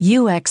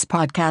UX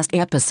Podcast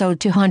Episode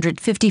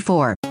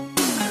 254.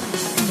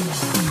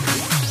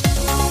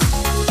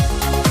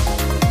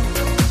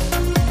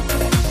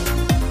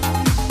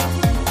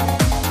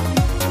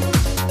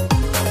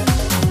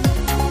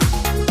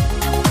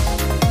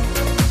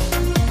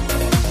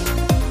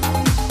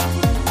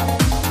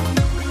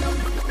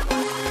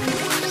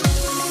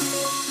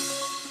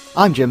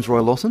 I'm James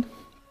Roy Lawson,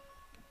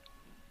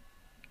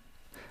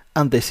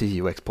 and this is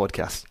UX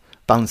Podcast,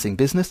 balancing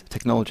business,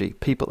 technology,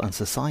 people and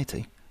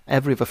society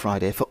every other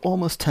Friday for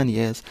almost 10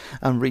 years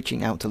and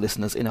reaching out to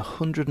listeners in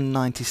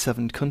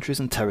 197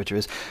 countries and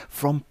territories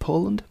from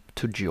Poland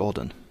to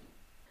Jordan.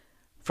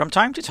 From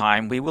time to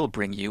time, we will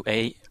bring you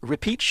a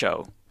repeat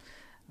show.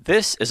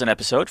 This is an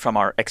episode from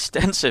our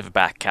extensive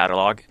back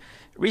catalogue,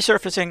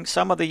 resurfacing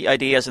some of the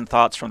ideas and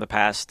thoughts from the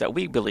past that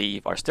we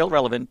believe are still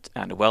relevant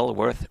and well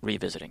worth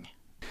revisiting.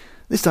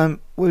 This time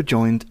we're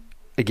joined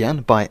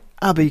again by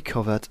Abby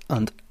Covert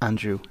and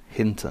Andrew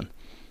Hinton.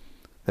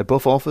 They're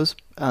both authors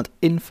and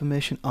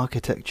information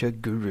architecture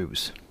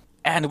gurus.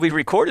 And we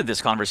recorded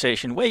this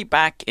conversation way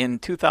back in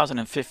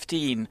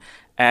 2015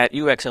 at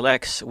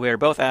UXLX, where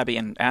both Abby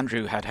and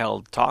Andrew had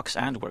held talks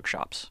and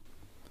workshops.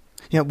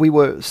 Yeah, we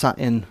were sat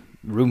in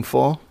room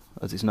 4,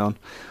 as it's known,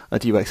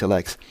 at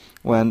UXLX,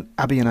 when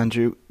Abby and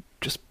Andrew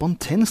just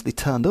spontaneously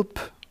turned up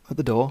at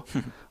the door.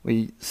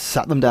 We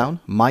sat them down,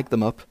 mic'd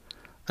them up,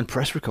 and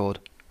press record,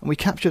 and we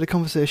captured a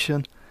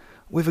conversation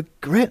with a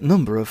great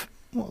number of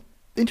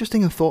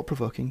interesting and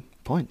thought-provoking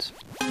points.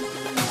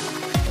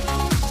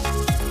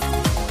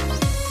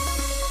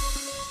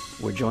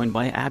 We're joined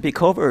by Abby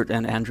Covert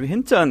and Andrew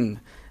Hinton,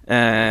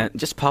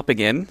 just popping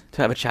in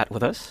to have a chat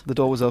with us. The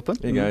door was open.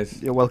 Hey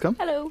guys, you're welcome.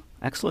 Hello.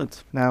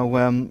 Excellent.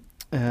 Now,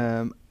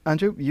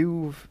 Andrew,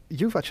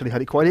 you've actually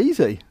had it quite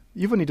easy.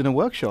 You've only done a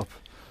workshop.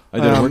 I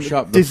did a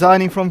workshop.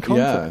 Designing from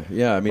context.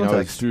 Yeah. I mean,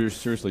 context. I was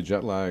seriously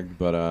jet lagged,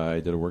 but I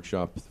did a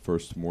workshop the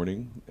first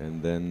morning,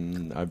 and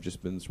then I've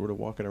just been sort of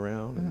walking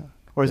around. Yeah.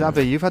 Whereas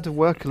Abby, you've had to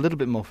work a little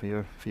bit more for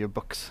your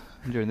books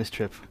during this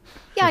trip.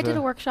 Yeah, I did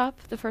a workshop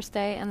the first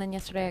day, and then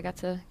yesterday I got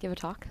to give a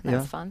talk. That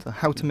was fun. So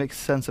how to make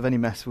sense of any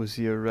mess was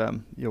your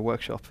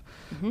workshop,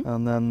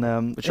 and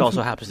then which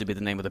also happens to be the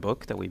name of the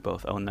book that we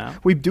both own now.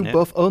 We do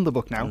both own the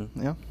book now.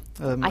 Yeah.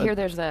 I hear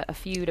there's a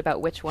feud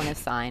about which one is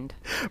signed.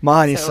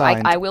 Mine is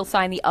signed. I will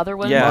sign the other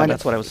one. Yeah,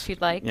 that's what I was. If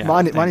you'd like. Yeah,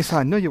 mine is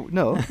signed.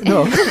 No.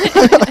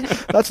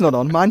 That's not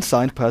on. Mine's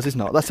signed. Pers is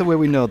not. That's the way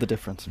we know the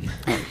difference.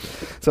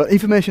 So,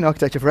 information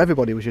architecture for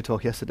everybody was your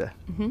talk yesterday.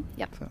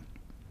 Yep.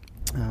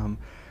 So,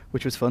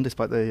 which was fun,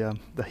 despite the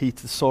heat,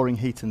 the soaring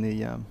heat in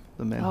the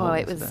main hall. Oh, it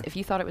yesterday. was. If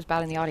you thought it was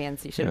bad in the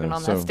audience, you should have been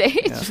on so that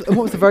stage. Yeah. So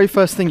what was the very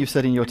first thing you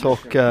said in your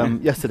talk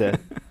yesterday?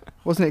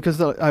 Wasn't it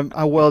because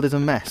our world is a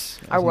mess?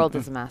 Our world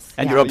is a mess.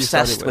 And yeah. you're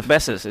obsessed with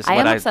messes. I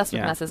am obsessed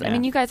with messes. I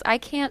mean, you guys, I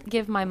can't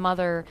give my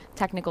mother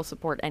technical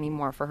support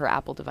anymore for her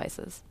Apple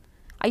devices.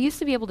 I used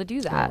to be able to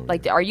do that.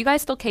 Like, are you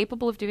guys still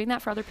capable of doing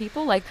that for other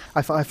people? Like,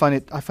 I find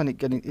it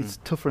getting it's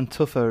tougher and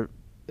tougher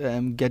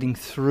getting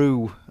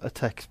through a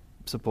tech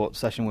support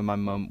session with my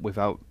mum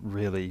without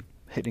really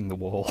hitting the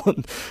wall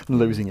and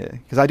losing it,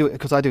 because I do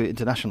it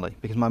internationally,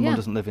 because my mum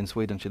doesn't live in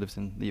Sweden, she lives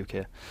in the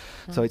UK,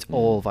 so it's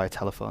all via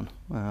telephone,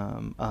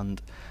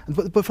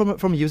 but from a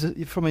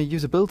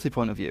usability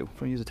point of view,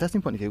 from a user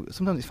testing point of view,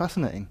 sometimes it's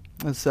fascinating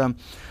as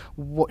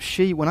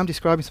when I'm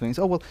describing something,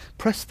 it's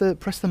press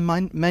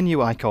the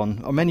menu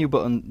icon or menu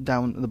button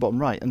down at the bottom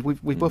right, and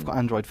we've both got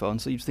Android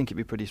phones, so you'd think it'd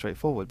be pretty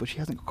straightforward, but she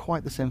hasn't got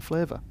quite the same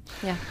flavour.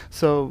 Yeah.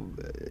 So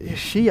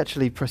she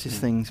actually presses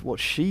things what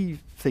she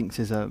thinks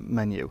is a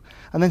menu,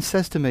 and then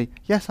says to me,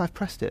 "Yes, I've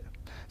pressed it."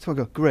 So I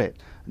go, "Great.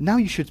 Now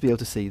you should be able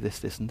to see this,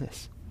 this, and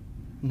this."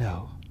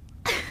 No.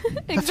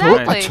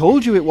 Exactly. I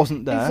told you it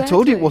wasn't there. Exactly. I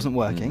told you it wasn't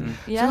working.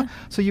 Yeah.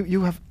 So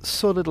you have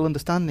so little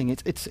understanding.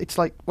 It's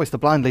like it's the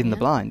blind leading the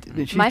blind.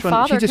 My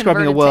father she's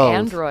describing converted a world to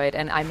Android,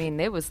 and I mean,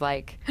 it was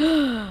like,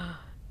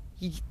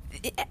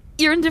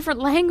 you're in different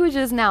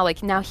languages now.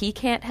 Like, now he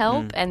can't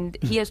help, and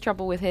he has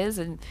trouble with his,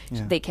 and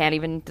they can't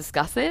even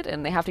discuss it,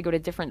 and they have to go to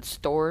different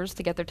stores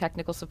to get their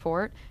technical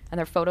support, and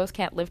their photos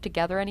can't live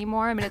together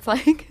anymore. I mean, it's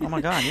like, oh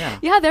my God, yeah.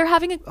 Yeah, they're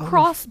having a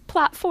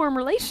cross-platform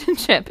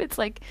relationship. It's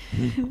like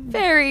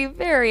very,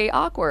 very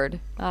awkward.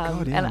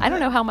 And I don't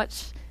know how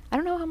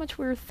much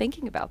we're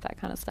thinking about that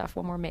kind of stuff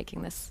when we're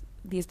making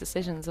these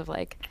decisions of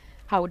like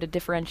how to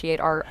differentiate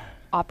our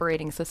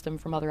operating system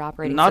from other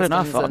operating systems.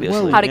 Not enough,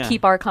 obviously. How to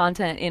keep our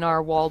content in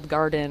our walled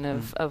garden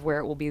of where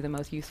it will be the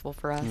most useful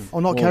for us.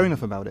 Or not caring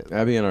enough about it.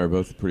 Abby and I are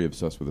both pretty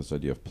obsessed with this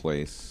idea of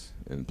place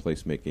and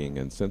placemaking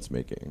and sense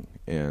making,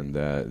 and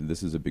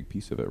this is a big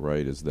piece of it,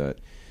 right? Is that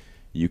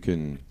you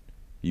can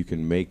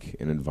make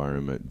an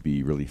environment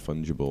be really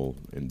fungible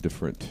and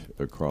different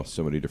across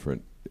so many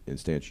different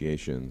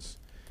instantiations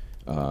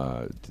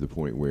to the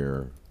point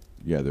where,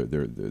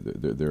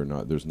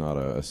 there's not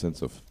a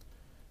sense of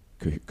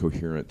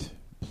coherent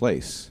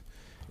place,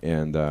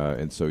 and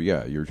so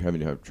you're trying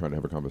to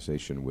have a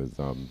conversation with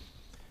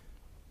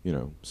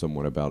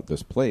someone about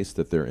this place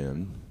that they're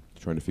in,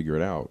 trying to figure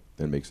it out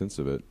and make sense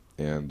of it,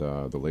 and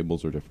the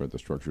labels are different, the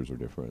structures are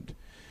different,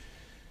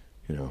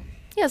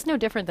 Yeah, it's no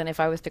different than if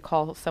I was to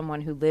call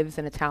someone who lives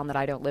in a town that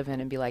I don't live in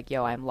and be like,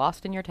 yo, I'm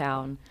lost in your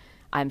town.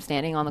 I'm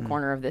standing on the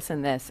corner of this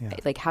and this. Yeah.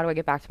 Like, how do I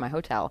get back to my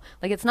hotel?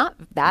 Like, it's not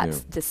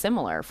that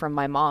dissimilar from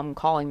my mom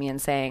calling me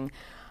and saying,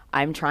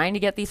 I'm trying to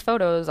get these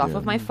photos off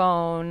of my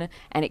phone,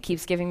 and it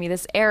keeps giving me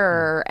this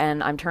error,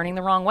 and I'm turning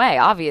the wrong way,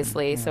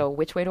 obviously. So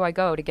which way do I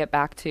go to get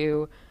back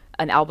to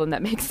an album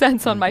that makes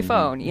sense on my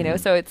phone? You know,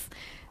 so it's...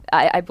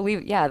 I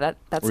believe, that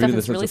stuff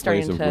is really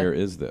starting to... where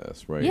is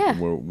this, right? Yeah.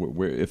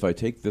 Where, if I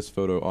take this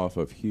photo off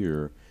of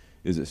here,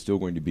 is it still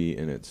going to be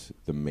in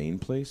the main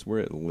place where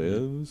it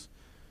lives?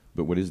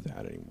 But what is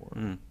that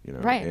anymore? You know,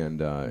 right?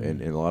 And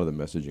a lot of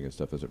the messaging and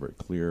stuff isn't very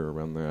clear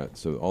around that.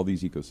 So all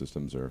these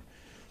ecosystems are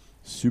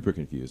super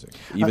confusing,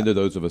 even to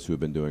those of us who have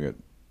been doing it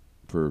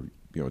for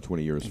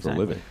 20 years for a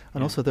living.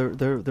 And also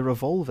they're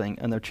evolving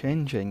and they're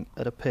changing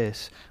at a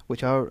pace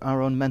which our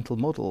own mental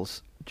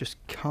models just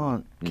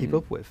can't keep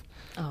up with.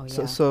 Oh,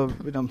 yeah. So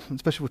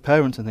especially with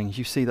parents and things,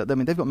 you see that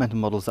they've got mental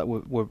models that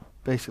were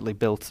basically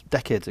built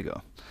decades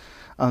ago,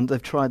 and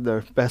they've tried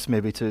their best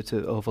maybe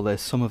to overlay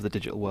some of the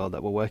digital world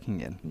that we're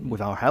working in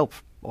with our help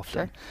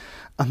often,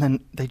 and then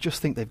they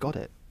just think they've got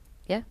it.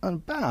 Yeah.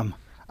 And bam,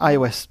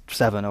 iOS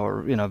 7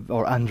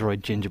 or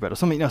Android Gingerbread or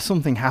something,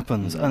 something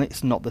happens and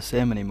it's not the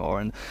same anymore,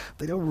 and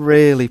they don't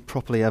really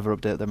properly ever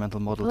update their mental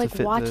model to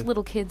fit watch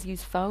little kids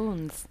use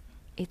phones.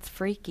 It's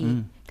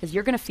freaky because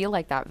you're going to feel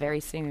like that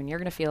very soon. You're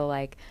going to feel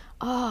like,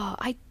 oh,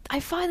 I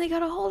finally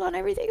got a hold on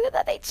everything.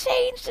 That they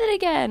changed it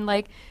again.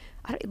 Like,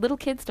 little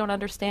kids don't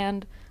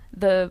understand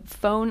the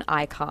phone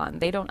icon.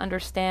 They don't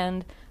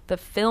understand the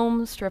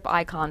film strip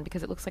icon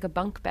because it looks like a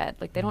bunk bed.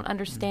 Like, they don't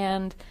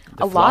understand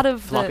The lot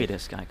of floppy the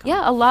disk icon.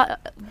 Yeah, a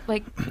lot.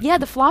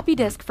 The floppy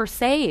disk for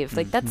save.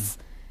 Like, that's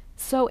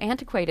so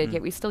antiquated.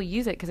 Yet we still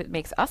use it because it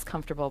makes us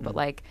comfortable. But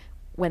like,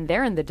 when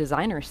they're in the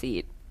designer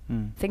seat,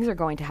 things are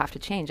going to have to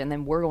change, and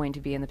then we're going to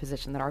be in the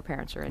position that our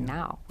parents are in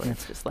now, where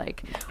it's just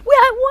like,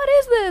 what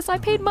is this? I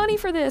paid money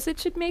for this. It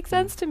should make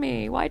sense to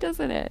me. Why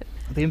doesn't it?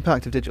 The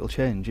impact of digital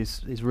change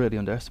is really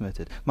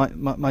underestimated.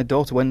 My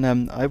daughter, when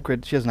I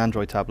upgraded, she has an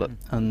Android tablet,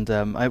 and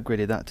I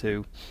upgraded that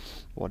to,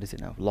 what is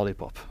it now?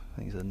 Lollipop. I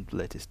think it's the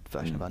latest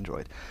version of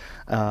Android.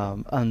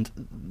 And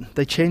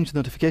they changed the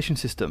notification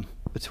system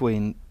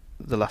between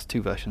the last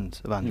two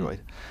versions of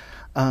Android.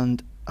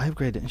 And I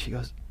upgraded it, and she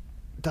goes,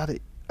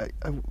 Daddy,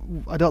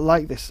 I don't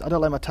like this. I don't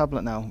like my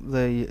tablet now.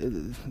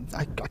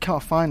 I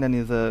can't find any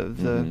of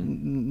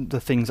the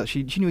things that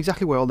she knew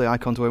exactly where all the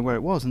icons were and where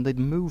it was, and they'd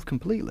moved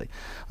completely,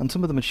 and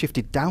some of them had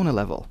shifted down a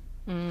level,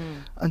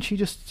 and she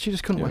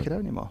just couldn't work it out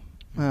anymore.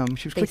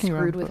 She was clicking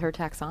around. They screwed with her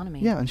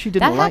taxonomy. Yeah, and she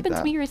didn't like that. That happened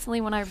to me recently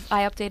when I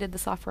updated the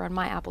software on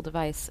my Apple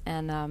device,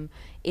 and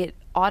it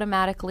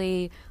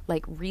automatically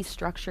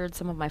restructured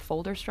some of my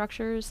folder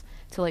structures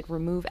to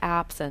remove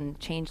apps and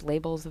change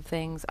labels of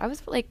things. I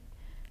was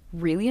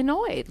really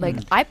annoyed.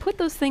 I put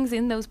those things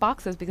in those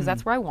boxes because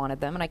that's where I wanted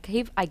them, and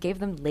I gave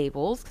them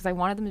labels because I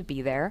wanted them to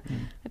be there.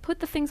 I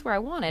put the things where I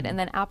wanted, and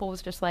then Apple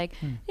was just like,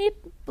 beep,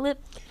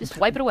 blip, just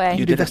wipe it away.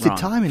 You invested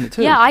time in it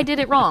too. Yeah, I did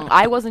it wrong.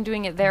 I wasn't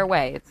doing it their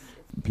way.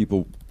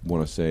 People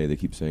want to say, they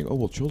keep saying, oh,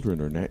 well,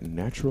 children are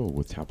natural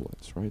with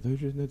tablets, right?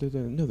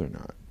 No, they're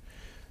not.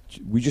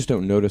 We just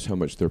don't notice how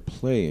much they're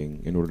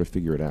playing in order to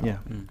figure it out,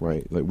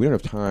 right? We don't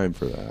have time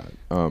for that.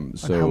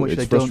 So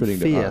it's frustrating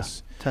to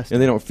us.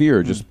 And they don't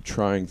fear just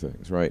trying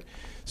things, right?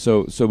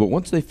 So but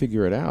once they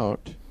figure it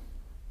out,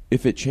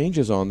 if it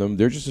changes on them,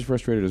 they're just as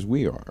frustrated as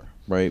we are,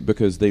 right?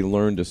 Because they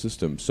learned a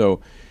system.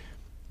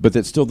 But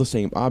that's still the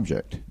same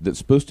object that's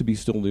supposed to be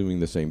still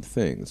doing the same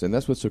things. And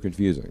that's what's so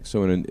confusing.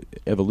 So in an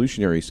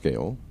evolutionary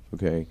scale,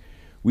 okay,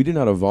 we did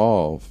not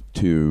evolve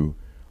to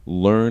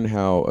learn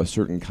how a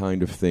certain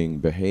kind of thing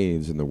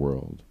behaves in the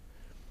world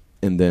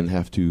and then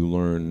have to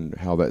learn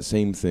how that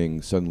same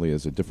thing suddenly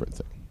is a different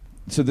thing.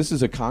 So this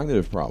is a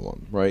cognitive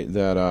problem, right?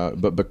 That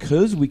but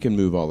because we can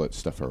move all that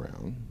stuff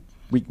around,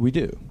 we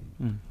do.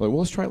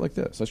 Let's try it like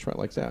this. Let's try it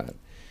like that.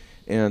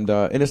 And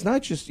it's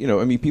not just,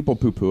 people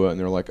poo-poo it and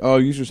they're like, oh,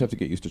 users have to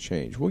get used to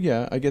change. Well,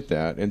 yeah, I get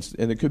that.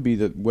 And it could be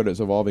that what it's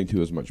evolving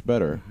to is much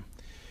better.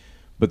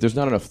 But there's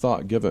not enough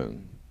thought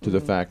given to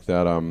the fact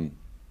that,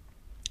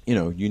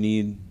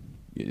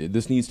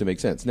 this needs to make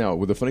sense. Now,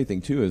 the funny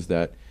thing, too, is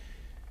that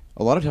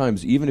a lot of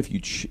times, even if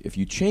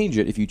you change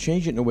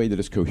it in a way that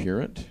is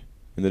coherent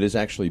and that is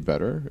actually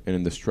better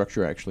and the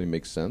structure actually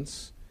makes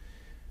sense,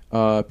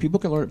 people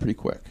can learn it pretty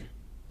quick.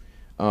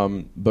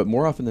 But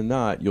more often than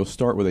not, you'll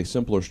start with a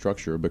simpler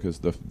structure because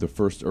the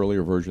first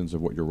earlier versions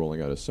of what you're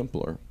rolling out is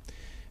simpler.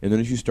 And then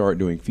as you start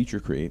doing feature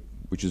creep,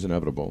 which is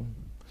inevitable,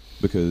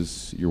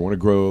 because you want to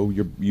grow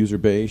your user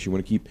base, you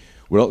want to keep...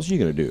 What else are you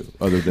going to do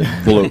other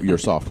than bloat your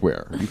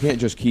software? You can't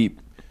just keep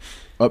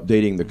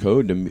updating the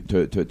code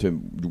to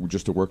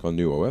just to work on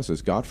new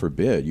OSs. God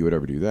forbid you would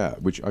ever do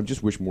that, which I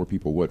just wish more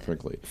people would,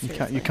 frankly.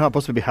 You can't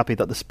possibly be happy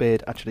that the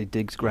spade actually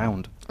digs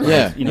ground.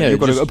 Yeah, you've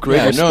got to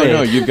upgrade your spade.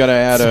 No, you've got to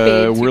add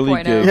a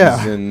whirly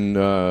gigs and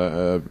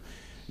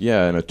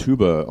a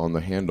tuba on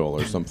the handle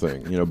or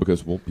something,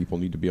 because people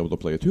need to be able to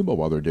play a tuba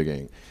while they're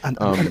digging.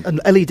 And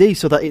LED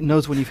so that it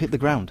knows when you've hit the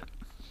ground.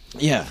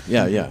 Yeah.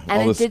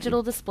 And a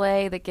digital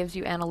display that gives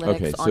you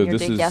analytics on your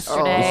day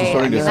yesterday.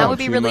 This is that would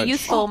be really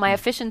useful. My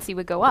efficiency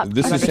would go up.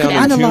 This is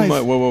sounding too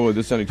much. Whoa!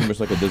 This is sounding too much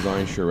like a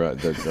design charrette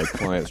that a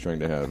client's trying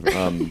to have,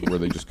 where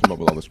they just come up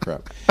with all this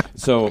crap.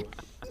 So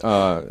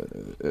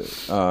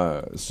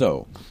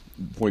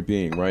point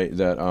being, right,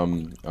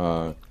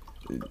 that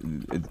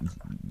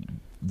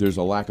there's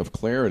a lack of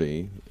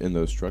clarity in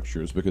those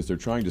structures because they're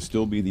trying to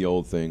still be the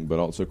old thing, but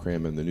also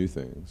cram in the new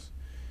things.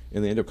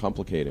 And they end up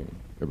complicating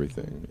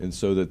everything. And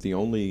so that the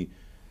only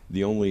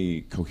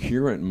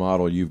coherent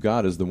model you've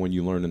got is the one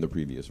you learned in the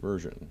previous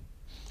version.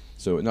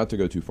 So not to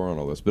go too far on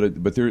all this,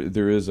 but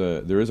there is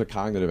a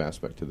cognitive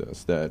aspect to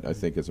this that I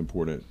think is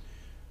important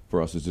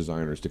for us as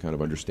designers to kind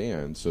of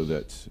understand, so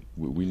that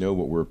we know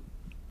what we're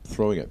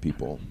throwing at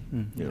people,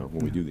 when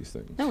we do these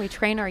things. No, we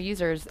train our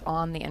users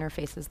on the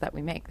interfaces that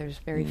we make. There's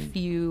very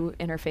few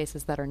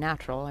interfaces that are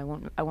natural. I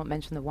won't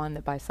mention the one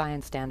that by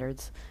science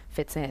standards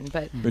fits in,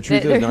 but the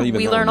truth is not even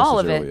we that learn all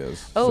of it.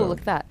 Look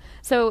at that.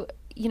 So,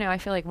 I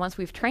feel like once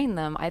we've trained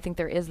them, I think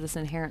there is this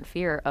inherent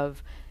fear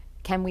of,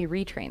 can we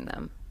retrain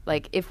them?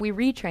 Like, if we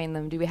retrain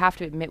them, do we have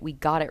to admit we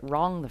got it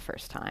wrong the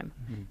first time?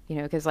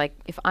 Because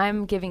if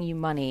I'm giving you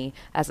money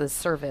as a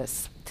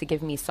service to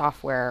give me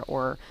software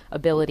or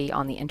ability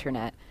on the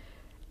internet,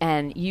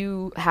 and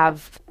you have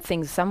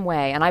things some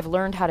way, and I've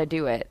learned how to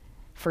do it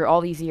for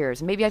all these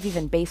years, maybe I've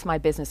even based my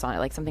business on it,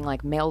 like something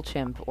like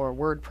MailChimp or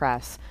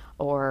WordPress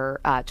or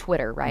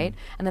Twitter, right?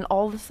 And then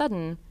all of a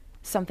sudden,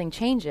 something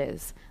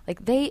changes.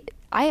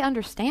 I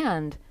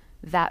understand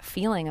that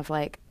feeling of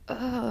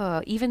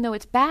even though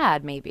it's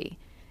bad, maybe.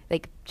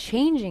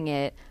 Changing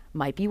it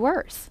might be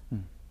worse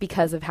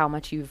because of how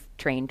much you've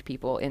trained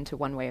people into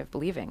one way of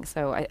believing.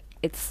 So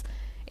it's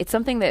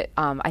something that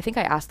I think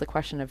I asked the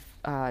question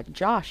of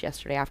Josh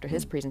yesterday after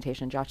his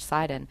presentation, Josh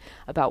Seiden,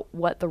 about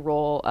what the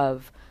role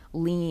of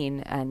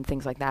lean and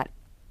things like that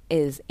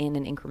is in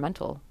an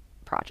incremental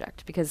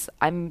project, because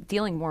I'm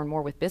dealing more and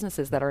more with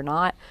businesses that are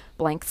not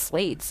blank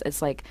slates.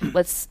 It's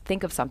let's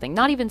think of something,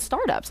 not even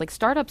startups.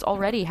 Startups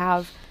already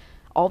have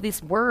all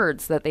these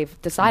words that they've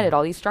decided,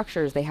 all these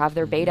structures. They have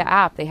their beta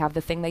app, they have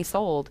the thing they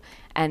sold.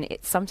 And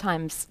it's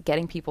sometimes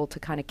getting people to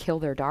kind of kill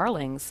their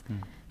darlings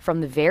from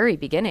the very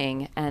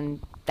beginning.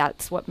 And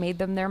that's what made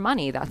them their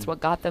money. That's what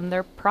got them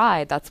their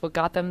pride. That's what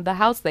got them the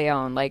house they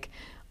own,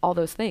 all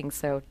those things.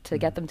 So to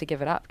get them to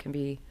give it up can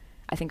be,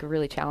 I think, a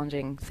really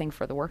challenging thing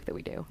for the work that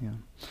we do. Yeah.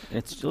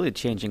 It's really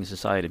changing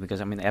society because,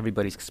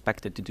 everybody's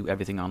expected to do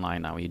everything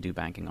online now. You do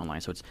banking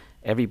online. So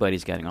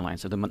everybody's getting online.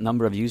 So the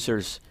number of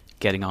users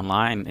getting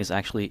online is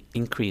actually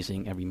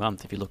increasing every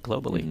month if you look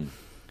globally.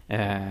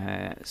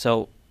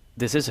 So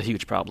this is a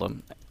huge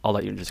problem, all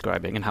that you're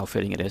describing, and how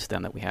fitting it is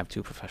then that we have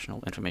two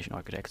professional information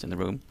architects in the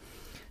room.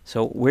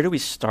 So where do we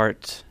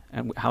start,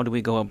 and how do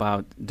we go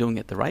about doing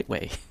it the right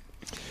way?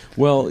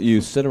 Well, you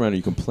sit around and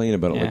you complain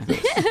about it like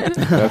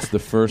this. That's the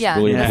first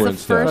really important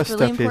step. First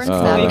really important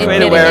step. You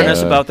create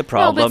awareness about the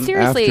problem. No, but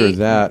seriously, after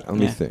that, let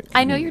me think.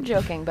 I know you're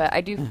joking, but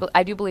I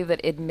do believe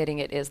that admitting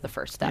it is the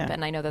first step,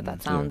 and I know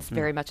that sounds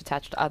very much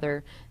attached to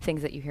other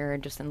things that you hear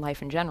just in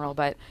life in general.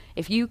 But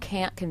if you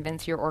can't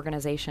convince your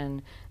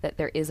organization that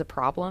there is a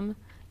problem,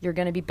 you're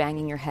going to be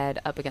banging your head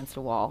up against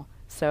a wall.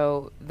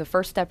 So the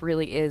first step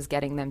really is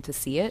getting them to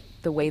see it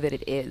the way that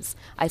it is.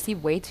 I see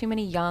way too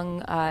many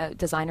young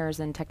designers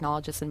and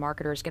technologists and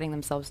marketers getting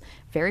themselves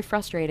very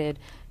frustrated,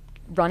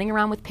 running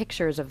around with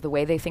pictures of the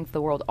way they think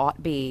the world ought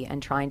to be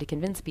and trying to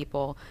convince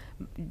people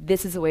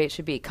this is the way it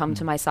should be. Come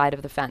to my side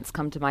of the fence.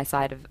 Come to my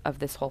side of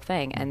this whole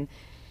thing. And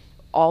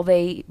all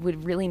they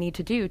would really need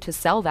to do to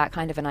sell that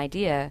kind of an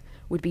idea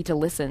would be to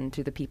listen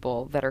to the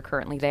people that are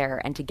currently there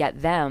and to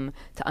get them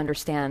to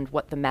understand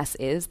what the mess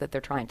is that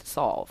they're trying to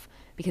solve.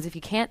 Because if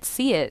you can't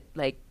see it,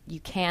 you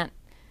can't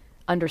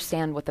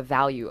understand what the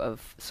value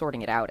of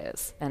sorting it out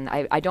is. And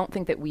I don't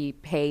think that we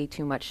pay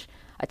too much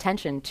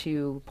attention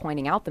to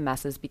pointing out the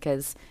messes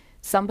because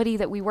somebody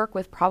that we work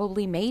with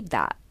probably made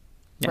that,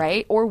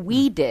 right? Or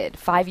we did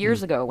 5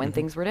 years ago when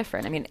things were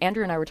different.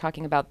 Andrew and I were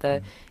talking about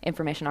the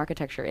Information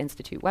Architecture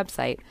Institute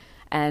website,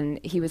 and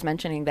he was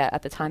mentioning that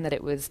at the time that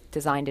it was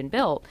designed and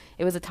built,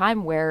 it was a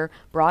time where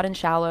broad and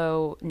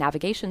shallow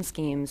navigation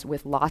schemes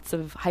with lots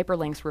of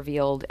hyperlinks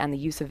revealed and the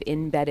use of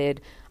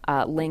embedded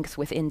links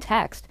within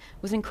text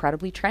was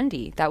incredibly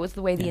trendy. That was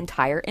the way the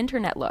entire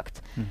internet looked.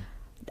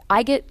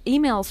 I get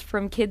emails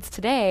from kids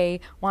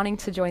today wanting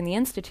to join the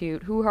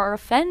Institute who are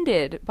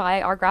offended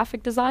by our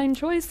graphic design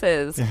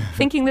choices,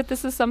 thinking that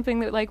this is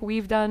something that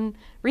we've done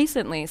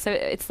recently. So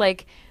it's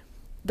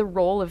the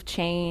role of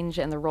change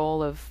and the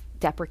role of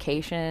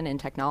deprecation in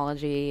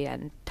technology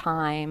and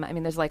time.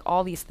 There's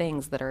all these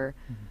things that are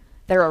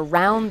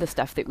around the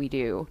stuff that we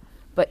do,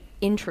 but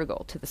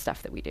integral to the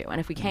stuff that we do. And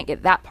if we can't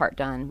get that part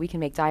done, we can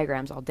make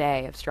diagrams all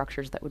day of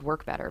structures that would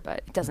work better,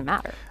 but it doesn't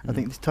matter. I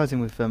think this ties in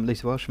with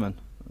Lisa Welshman.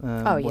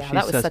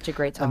 That was such a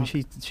great talk.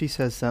 She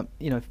says that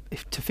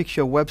if to fix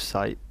your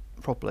website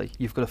properly,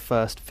 you've got to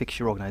first fix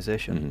your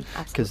organization,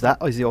 because that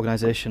is the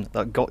organization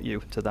that got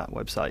you to that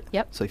website.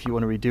 Yep. So if you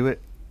want to redo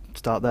it,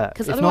 start there.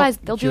 Because otherwise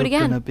they'll do it again.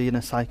 You're going to be in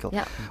a cycle,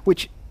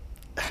 which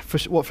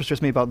what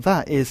frustrates me about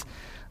that is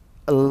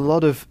a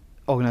lot of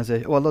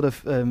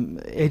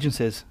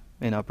agencies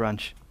in our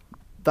branch,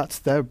 that's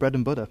their bread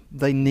and butter.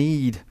 They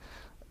need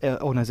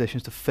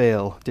organisations to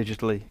fail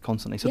digitally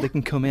constantly, so they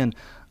can come in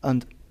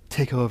and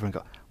take over and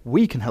go,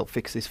 we can help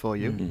fix this for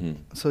you. Mm-hmm.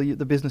 So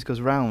the business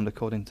goes round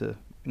according to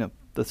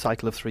the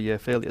cycle of 3-year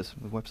failures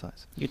with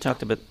websites. You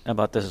talked a bit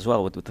about this as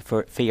well with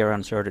the fear,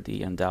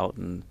 uncertainty, and doubt,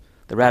 and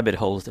the rabbit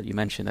holes that you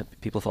mentioned that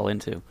people fall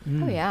into.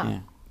 Oh yeah.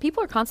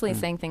 People are constantly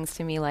saying things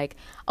to me like,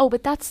 "Oh,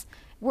 but that's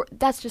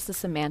just a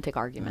semantic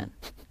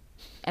argument,"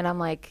 and I'm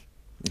like,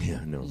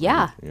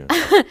 "Yeah,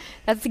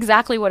 that's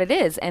exactly what it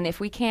is." And if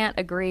we can't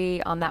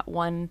agree on that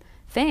one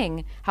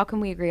thing, how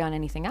can we agree on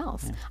anything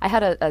else? Yeah. I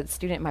had a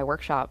student in my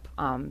workshop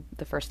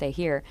the first day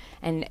here,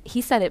 and he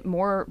said it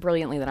more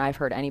brilliantly than I've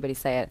heard anybody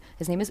say it.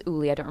 His name is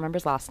Uli. I don't remember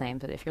his last name,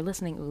 but if you're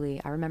listening,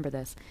 Uli, I remember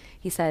this.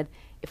 He said,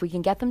 if we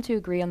can get them to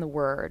agree on the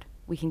word,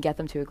 we can get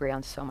them to agree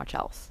on so much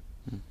else.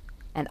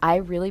 And I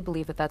really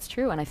believe that that's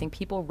true, and I think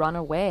people run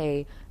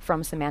away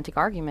from semantic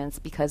arguments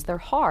because they're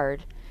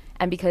hard,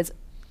 and because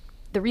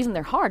the reason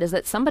they're hard is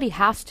that somebody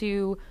has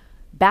to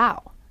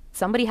bow.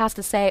 Somebody has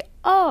to say,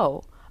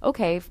 oh,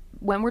 okay,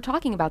 when we're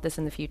talking about this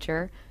in the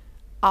future,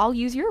 I'll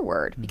use your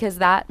word because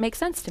that makes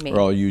sense to me. Or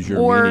I'll use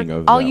your meaning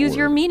of I'll that use word.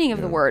 your meaning of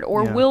the word.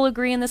 Or Yeah. we'll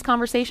agree in this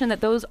conversation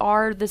that those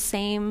are the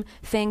same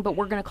thing, but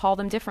we're going to call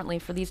them differently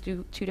for these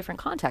two different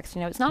contexts.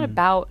 It's not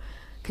about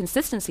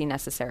consistency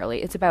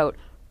necessarily. It's about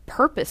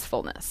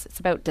purposefulness. It's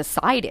about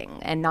deciding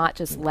and not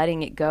just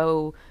letting it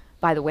go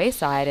by the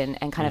wayside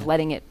and kind of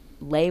letting it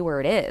lay where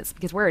it is.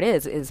 Because where it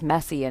is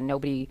messy and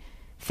nobody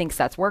thinks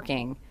that's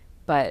working,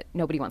 but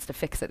nobody wants to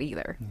fix it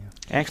either.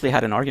 Yeah. I actually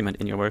had an argument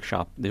in your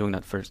workshop doing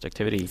that first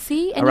activity.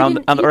 See, and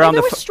around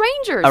you were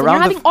strangers, and you're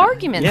having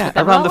arguments with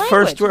them around about the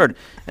first language.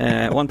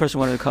 word. One person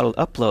wanted to call it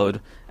upload,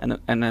 and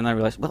then I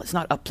realized, well, it's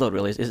not upload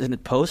really. Isn't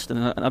it post?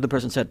 And another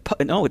person said,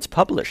 no, it's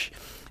publish.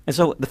 And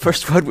so the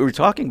first word we were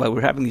talking about, we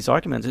were having these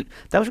arguments.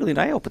 That was really an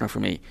eye-opener for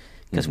me,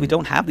 because we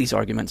don't have these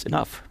arguments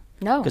enough.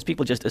 No. Because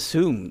people just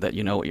assume that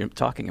you know what you're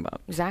talking about.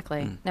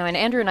 Exactly. No, and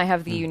Andrew and I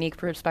have the unique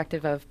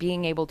perspective of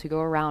being able to go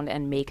around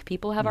and make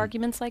people have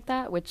arguments like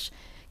that, which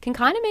can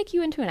kind of make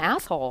you into an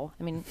asshole.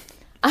 I mean,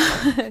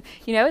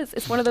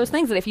 it's one of those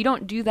things that if you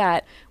don't do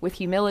that with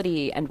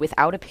humility and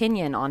without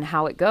opinion on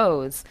how it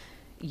goes,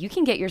 you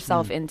can get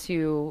yourself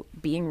into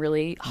being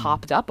really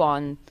hopped up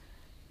on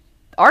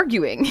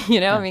arguing,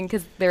 I mean,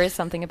 because there is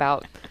something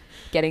about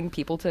getting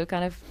people to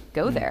kind of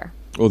go there.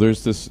 Well,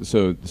 there's this.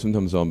 So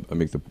sometimes I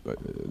make a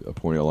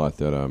point a lot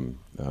that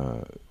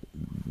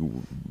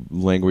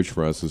language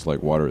for us is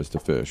like water is to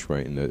fish,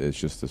 right? And that it's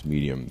just this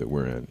medium that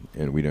we're in,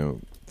 and we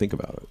don't think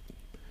about it,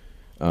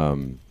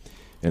 and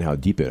how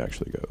deep it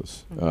actually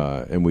goes.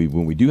 And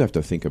when we do have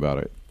to think about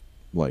it,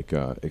 like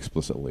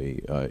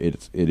explicitly,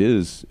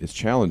 it's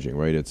challenging,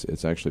 right?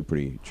 It's actually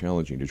pretty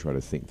challenging to try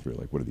to think through,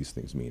 like, what do these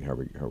things mean? How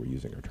are we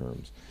using our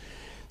terms?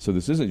 So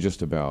this isn't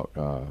just about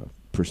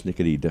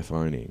persnickety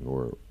defining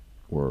or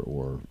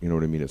you know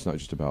what I mean. It's not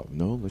just about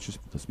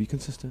let's be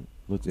consistent.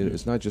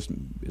 It's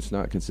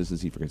not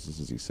consistency for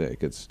consistency's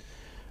sake. It's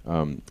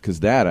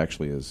because that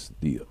actually is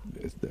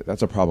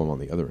that's a problem on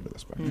the other end of the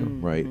spectrum,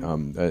 right?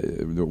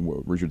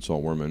 Richard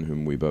Saul Wurman,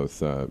 whom we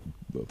both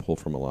pull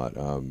from a lot,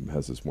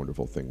 has this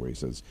wonderful thing where he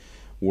says,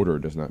 "Order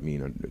does not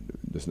mean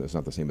it's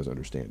not the same as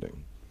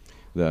understanding."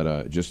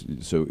 That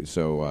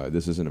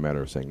this isn't a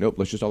matter of saying nope.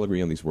 Let's just all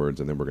agree on these words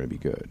and then we're going to be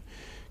good,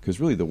 because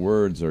really the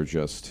words are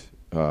just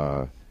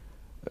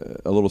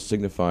a little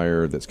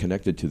signifier that's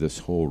connected to this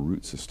whole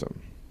root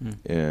system,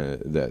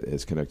 that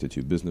is connected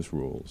to business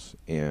rules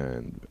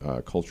and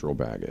cultural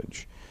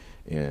baggage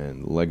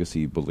and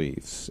legacy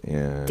beliefs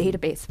and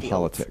database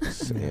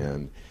politics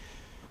and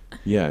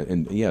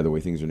the way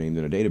things are named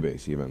in a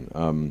database even,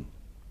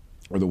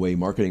 or the way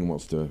marketing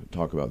wants to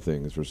talk about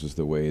things versus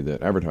the way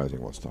that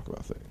advertising wants to talk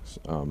about things.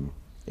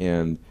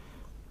 And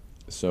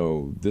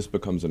so this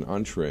becomes an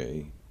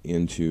entree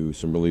into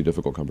some really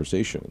difficult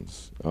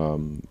conversations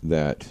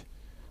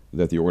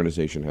that the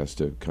organization has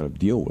to kind of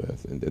deal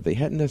with, and that they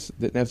didn't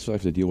necessarily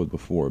have to deal with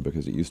before,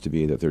 because it used to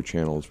be that their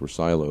channels were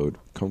siloed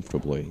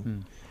comfortably.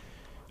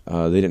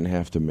 They didn't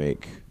have to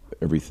make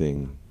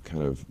everything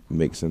kind of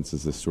make sense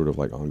as this sort of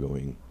like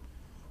ongoing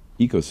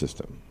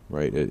ecosystem,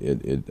 right?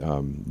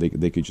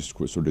 They could just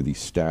sort of put these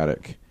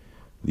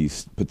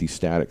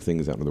static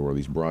things out into the world,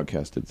 these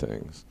broadcasted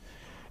things,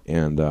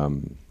 and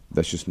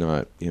that's just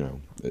not,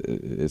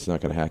 it's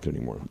not going to happen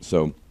anymore.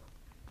 So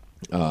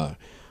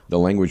the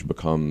language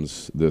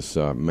becomes this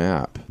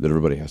map that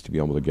everybody has to be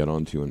able to get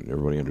onto and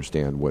everybody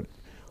understand what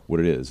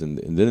it is. And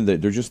then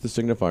they're just the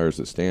signifiers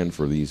that stand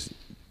for these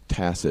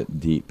tacit,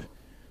 deep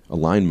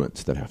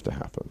alignments that have to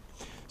happen.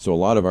 So a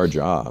lot of our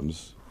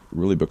jobs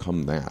really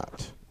become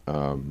that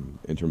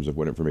in terms of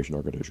what information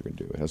architecture can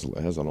do. It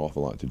has an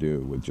awful lot to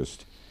do with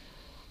just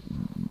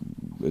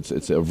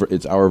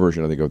it's our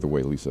version, I think, of the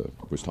way Lisa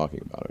was talking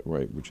about it,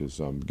 right? Which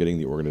is getting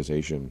the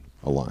organization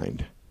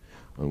aligned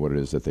on what it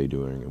is that they're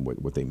doing and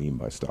what they mean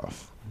by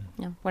stuff.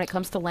 Yeah. When it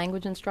comes to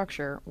language and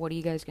structure, what are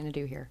you guys going to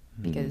do here?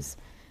 Because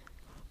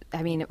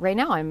I mean, right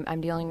now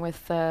I'm dealing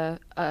with a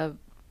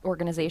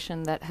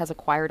organization that has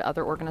acquired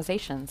other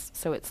organizations.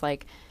 So it's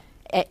like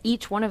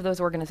each one of those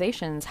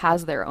organizations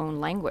has their own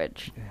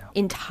language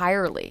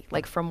entirely,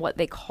 like from what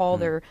they call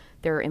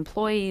their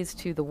employees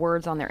to the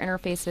words on their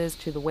interfaces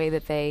to the way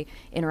that they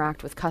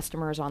interact with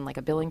customers on like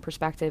a billing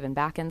perspective and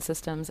back-end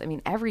systems. I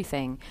mean,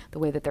 everything, the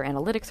way that their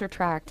analytics are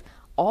tracked,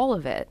 all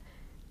of it.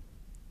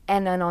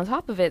 And then on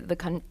top of it, the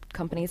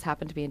companies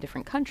happen to be in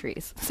different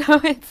countries. So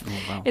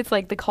it's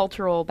like the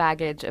cultural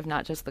baggage of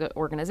not just the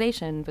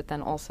organization, but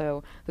then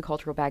also the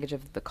cultural baggage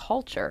of the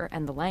culture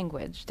and the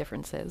language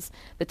differences,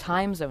 the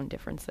time zone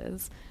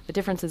differences, the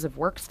differences of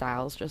work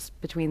styles just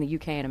between the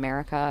UK and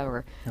America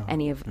or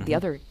any of the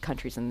other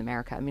countries in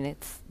America. I mean,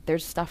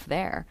 there's stuff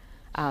there.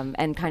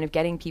 And kind of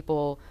getting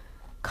people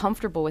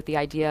comfortable with the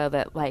idea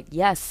that, like,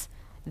 yes,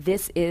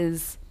 this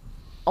is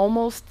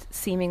almost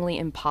seemingly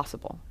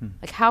impossible.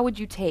 Like, how would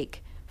you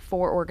take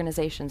 4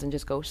 organizations and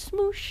just go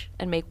smoosh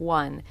and make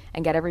one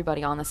and get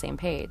everybody on the same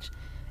page?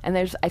 And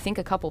there's, I think,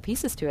 a couple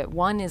pieces to it.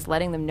 One is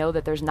letting them know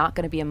that there's not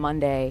going to be a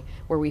Monday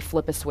where we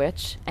flip a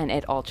switch and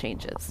it all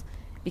changes,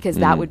 because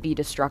that would be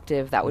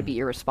destructive, that would be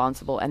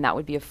irresponsible, and that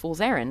would be a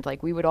fool's errand.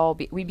 Like,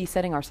 we'd be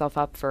setting ourselves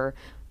up for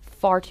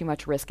far too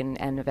much risk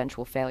and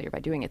eventual failure by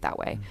doing it that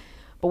way.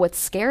 But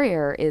what's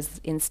scarier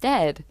is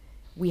instead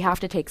we have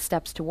to take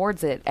steps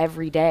towards it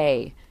every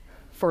day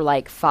for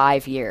like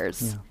 5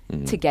 years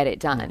to get it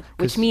done,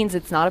 which means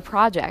it's not a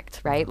project,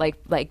 right?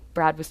 Like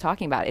Brad was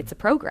talking about, it's a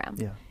program.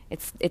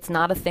 It's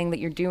not a thing that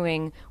you're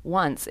doing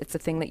once. It's a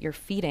thing that you're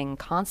feeding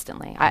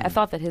constantly. I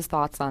thought that his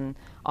thoughts on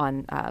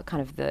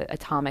kind of the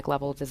atomic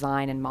level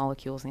design and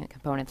molecules and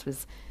components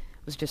was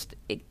just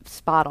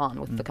spot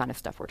on with the kind of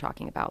stuff we're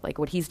talking about. Like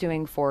what he's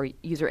doing for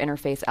user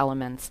interface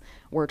elements,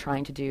 we're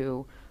trying to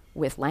do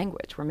with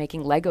language. We're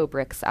making Lego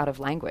bricks out of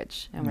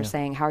language, and we're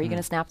saying, how are you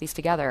going to snap these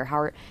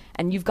together?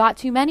 And you've got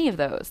too many of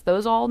those.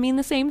 Those all mean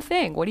the same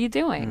thing. What are you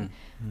doing?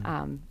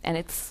 And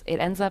it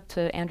ends up,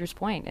 to Andrew's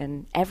point,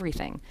 in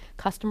everything.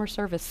 Customer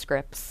service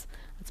scripts.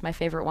 That's my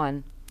favorite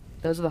one.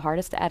 Those are the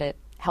hardest to edit.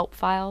 Help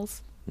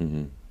files.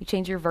 You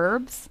change your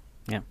verbs.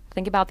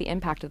 Think about the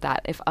impact of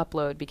that if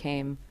upload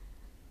became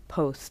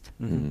post.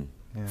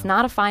 It's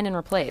not a find and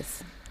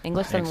replace.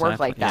 English doesn't work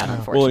like that,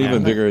 unfortunately. Well,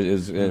 even bigger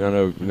is, and I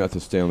know not to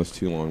stay on this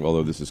too long,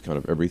 although this is kind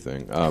of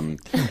everything.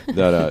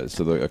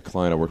 A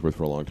client I worked with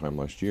for a long time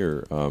last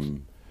year,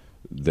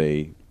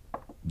 they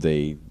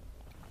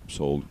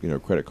sold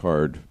credit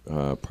card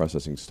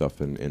processing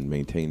stuff and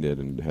maintained it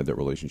and had that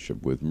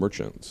relationship with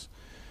merchants,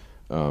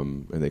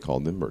 and they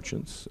called them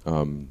merchants.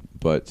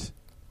 But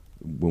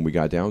when we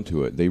got down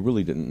to it, they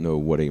really didn't know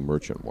what a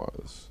merchant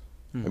was.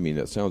 I mean,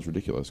 that sounds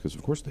ridiculous because,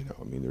 of course, they know.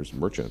 I mean, there's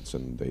merchants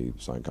and they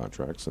sign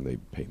contracts and they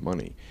pay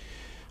money.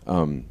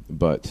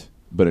 But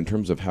in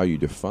terms of how you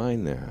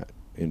define that,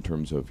 in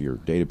terms of your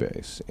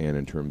database and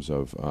in terms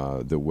of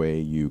the way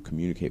you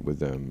communicate with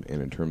them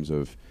and in terms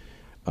of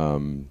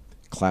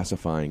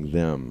classifying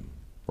them,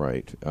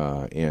 right,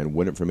 and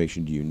what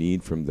information do you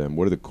need from them?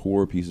 What are the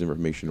core pieces of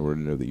information in order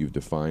to know that you've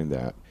defined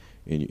that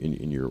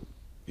in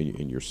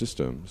your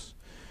systems?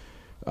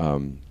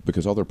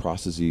 Because all their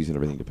processes and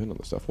everything depend on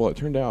the stuff. Well, it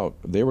turned out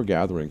they were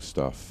gathering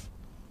stuff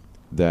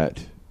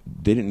that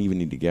they didn't even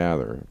need to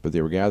gather, but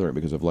they were gathering it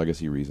because of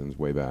legacy reasons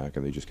way back,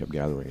 and they just kept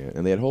gathering it.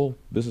 And they had whole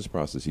business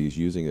processes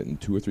using it in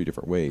 2 or 3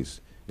 different ways,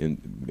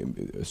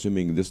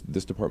 assuming this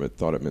department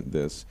thought it meant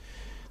this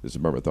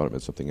department thought it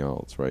meant something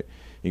else, right?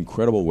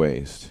 Incredible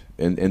waste.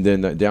 And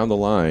then down the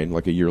line,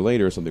 like a year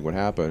later, something would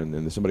happen, and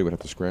then somebody would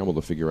have to scramble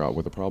to figure out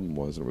what the problem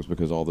was, and it was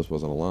because all this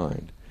wasn't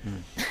aligned.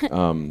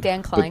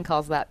 Dan Klein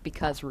calls that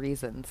because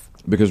reasons.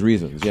 Because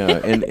reasons, yeah.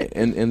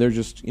 and they're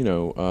just,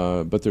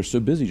 but they're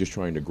so busy just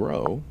trying to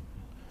grow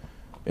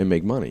and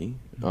make money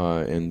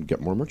and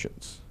get more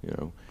merchants,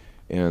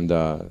 And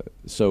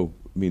so,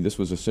 I mean, this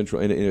was a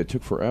central, and it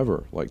took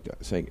forever, like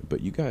saying,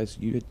 but you guys,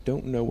 you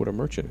don't know what a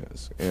merchant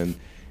is. And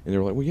they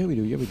were like, well, yeah, we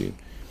do.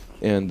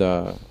 And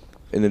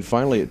then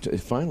finally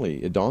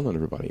it dawned on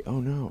everybody,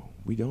 oh, no,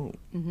 we don't.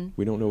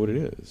 We don't know what it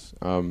is.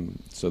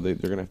 So they're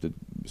going to have to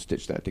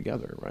stitch that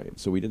together, right?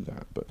 So we did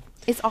that. But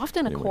it's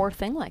often a core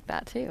thing like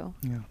that, too.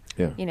 Yeah.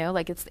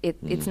 Like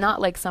it's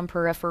not like some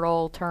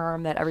peripheral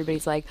term that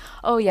everybody's like,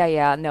 oh,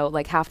 yeah, no,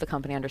 like half the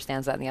company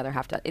understands that and the other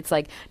half does. It's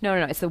like, no,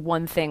 it's the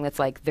one thing that's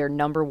like their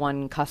number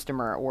one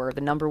customer or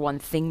the number one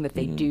thing that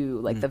they do,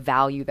 like the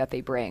value that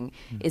they bring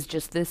is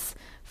just this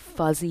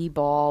fuzzy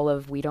ball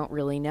of we don't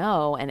really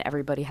know, and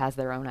everybody has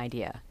their own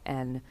idea.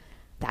 And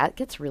that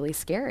gets really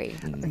scary,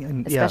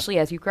 especially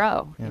as you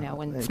grow.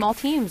 When small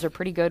teams are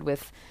pretty good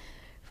with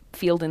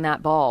fielding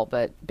that ball,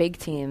 but big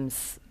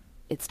teams,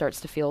 it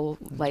starts to feel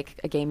like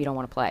a game you don't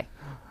want to play.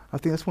 I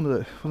think that's one of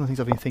the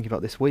things I've been thinking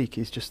about this week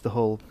is just the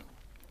whole.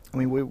 I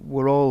mean, we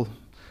all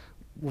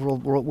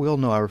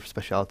know our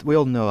speciality. We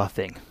all know our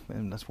thing,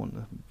 and that's one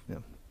of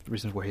the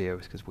reasons we're here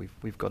is because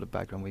we've got a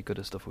background. We're good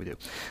at stuff we do,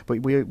 but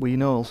we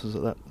know also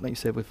that, like you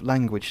said, with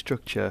language,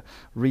 structure,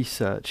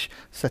 research,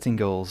 setting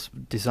goals,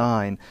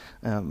 design,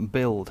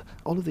 build,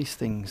 all of these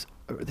things.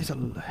 There's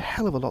a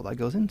hell of a lot that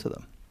goes into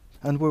them.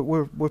 And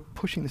we're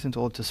pushing this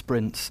into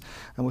sprints,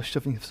 and we're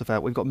shoving stuff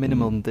out. We've got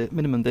minimum this,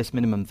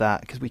 minimum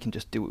that, because we can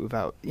just do it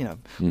without,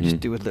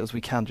 just do as little as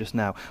we can just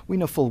now. We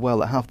know full well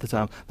that half the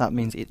time that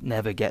means it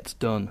never gets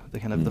done. The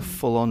kind of the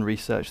full-on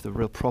research, the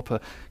real proper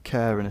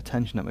care and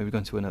attention that maybe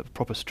going to in a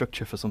proper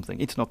structure for something,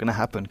 it's not going to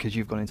happen because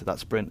you've gone into that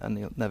sprint and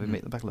you'll never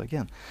meet the backlog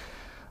again.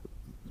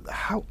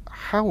 How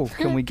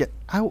can we get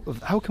out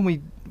of? How can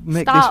we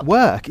make this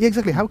work? Yeah,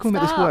 exactly. How can we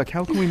make this work?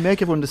 How can we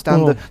make everyone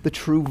understand the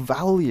true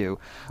value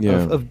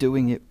of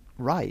doing it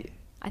right?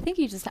 I think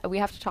we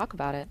have to talk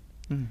about it.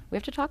 We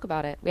have to talk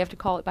about it. We have to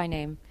call it by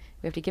name.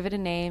 We have to give it a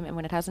name, and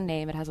when it has a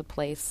name, it has a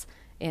place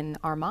in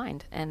our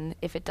mind. And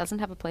if it doesn't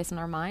have a place in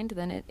our mind,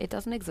 then it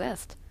doesn't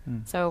exist.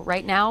 So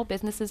right now,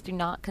 businesses do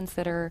not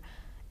consider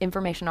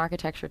information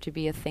architecture to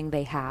be a thing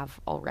they have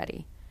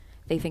already.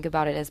 They think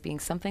about it as being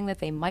something that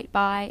they might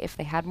buy if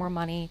they had more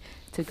money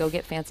to go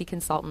get fancy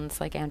consultants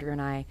like Andrew and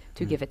I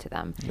to give it to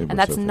them. And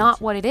that's not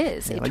what it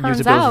is. Yeah, it like turns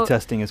usability out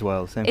testing as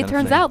well. Same it kind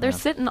turns of thing, out they're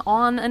sitting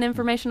on an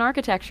information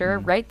architecture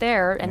right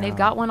there, and they've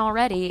got one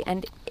already.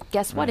 And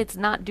guess what? It's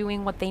not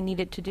doing what they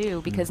needed to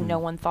do because no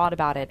one thought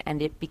about it.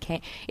 And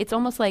it's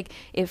almost like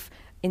if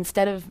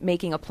instead of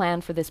making a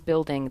plan for this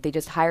building, they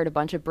just hired a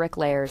bunch of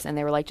bricklayers and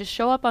they were like, just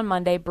show up on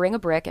Monday, bring a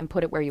brick, and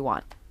put it where you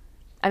want.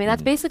 I mean,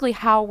 that's basically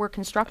how we're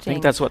constructing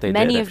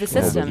many of the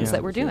systems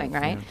that we're doing,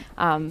 right?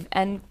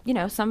 And,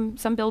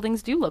 some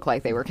buildings do look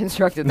like they were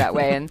constructed that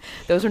way, and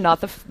those are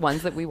not the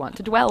ones that we want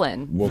to dwell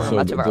in for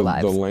much of our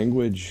lives.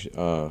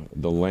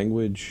 The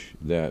language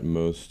that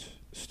most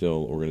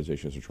still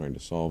organizations are trying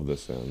to solve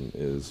this in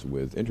is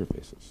with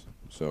interfaces.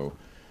 So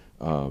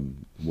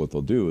what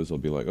they'll do is they'll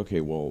be like,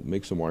 okay, well,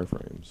 make some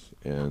wireframes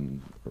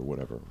or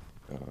whatever,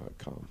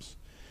 comps.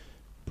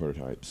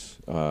 Prototypes,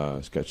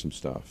 sketch some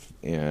stuff,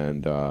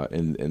 and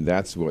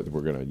that's what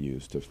we're going to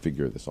use to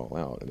figure this all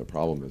out. And the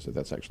problem is that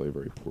that's actually a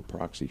very poor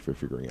proxy for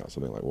figuring out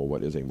something like, well,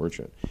 what is a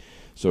merchant?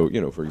 So,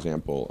 for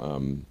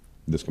example,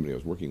 this company I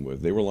was working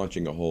with, they were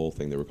launching a whole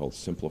thing they were called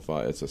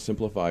Simplify. It's a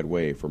simplified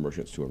way for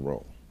merchants to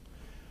enroll.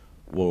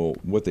 Well,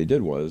 what they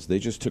did was they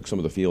just took some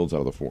of the fields out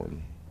of the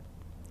form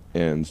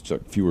and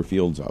took fewer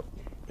fields up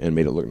and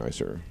made it look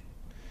nicer.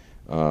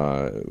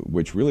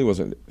 Which really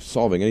wasn't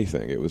solving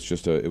anything. It was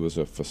just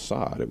a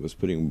facade. It was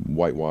putting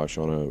whitewash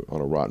on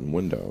a rotten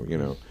window,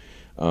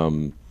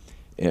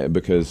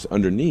 because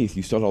underneath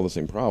you still had all the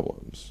same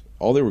problems.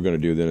 All they were going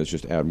to do then is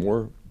just add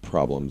more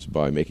problems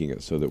by making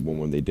it so that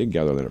when they did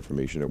gather that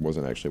information, it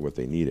wasn't actually what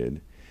they needed.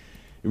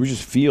 It was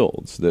just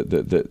fields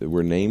that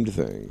were named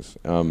things.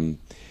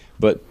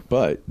 But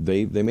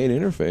they made an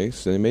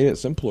interface and they made it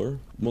simpler.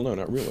 Well, no,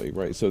 not really,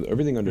 right? So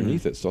everything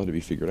underneath it still had to be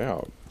figured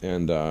out.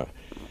 And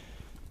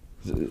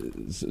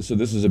so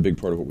this is a big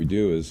part of what we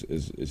do is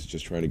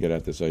just trying to get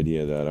at this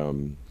idea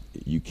that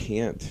you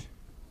can't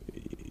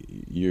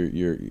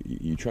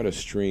you try to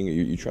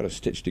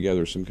stitch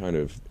together some kind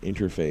of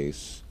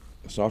interface,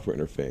 a software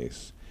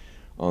interface,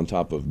 on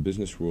top of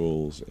business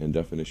rules and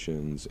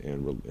definitions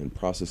and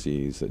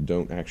processes that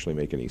don't actually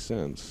make any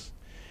sense,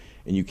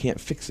 and you can't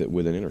fix it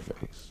with an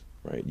interface,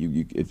 right?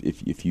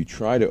 If you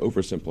try to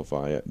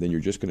oversimplify it, then you're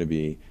just going to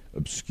be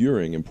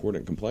obscuring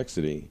important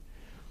complexity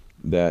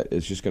that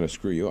is just going to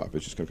screw you up.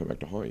 It's just going to come back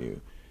to haunt you.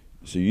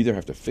 So you either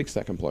have to fix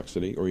that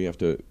complexity, or you have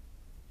to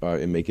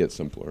and make it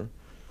simpler,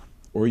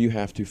 or you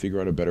have to figure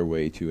out a better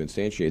way to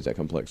instantiate that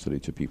complexity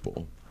to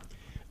people.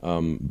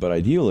 But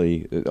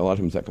ideally, a lot of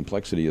times that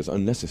complexity is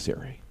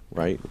unnecessary,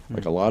 right?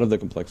 Like a lot of the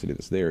complexity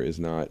that's there is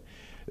not.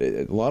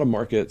 A lot of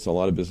markets, a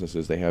lot of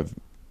businesses, they have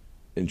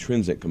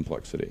intrinsic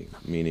complexity,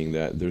 meaning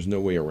that there's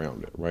no way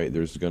around it, right?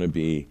 There's going to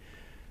be,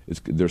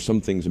 there's some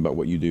things about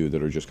what you do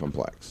that are just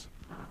complex.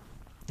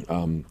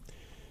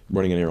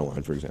 Running an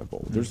airline, for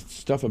example. There's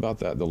stuff about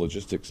that, the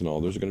logistics and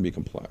all, those are going to be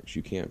complex.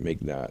 You can't make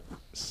that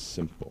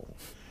simple.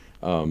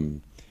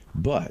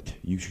 But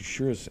you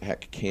sure as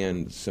heck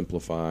can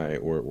simplify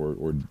or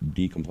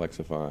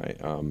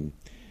decomplexify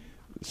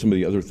some of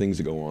the other things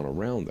that go on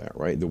around that,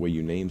 right? The way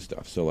you name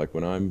stuff. So like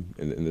when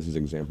and this is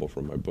an example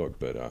from my book,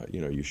 but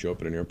you show up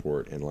at an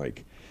airport and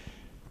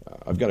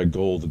I've got a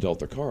gold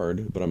Delta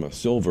card, but I'm a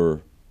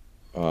silver,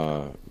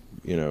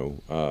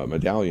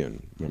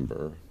 medallion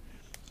member.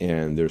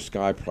 And there's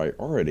Sky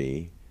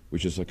Priority,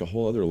 which is like a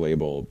whole other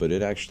label, but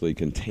it actually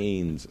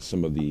contains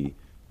some of the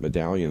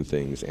medallion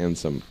things and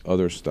some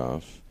other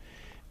stuff.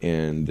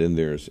 And then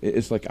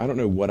it's like, I don't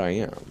know what I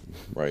am,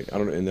 right? I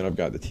don't know. And then I've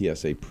got the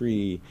TSA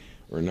pre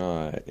or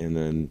not. And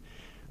then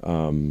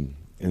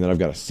I've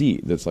got a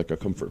seat that's like a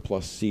Comfort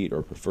Plus seat or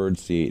a preferred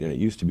seat. And it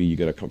used to be you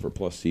get a Comfort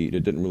Plus seat.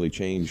 It didn't really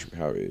change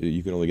how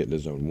you can only get into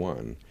Zone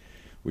 1.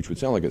 Which would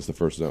sound like it's the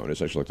first zone.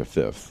 It's actually like the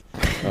fifth,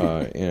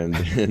 and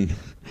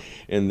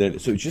then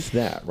so just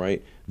that,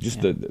 right?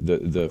 Just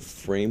the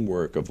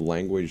framework of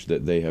language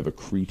that they have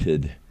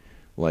accreted,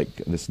 like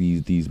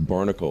these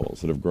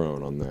barnacles that have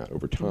grown on that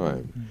over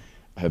time.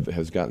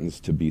 has gotten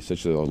to be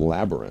such a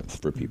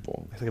labyrinth for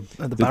people. It's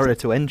like the barrier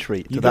to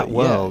entry to that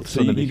world. Yeah.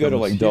 So you go to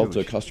like huge.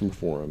 Delta customer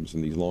forums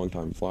and these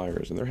long-time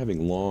flyers, and they're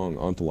having long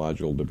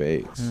ontological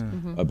debates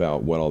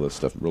about what all this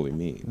stuff really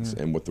means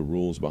and what the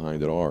rules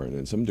behind it are. And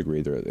in some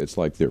degree, it's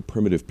like they're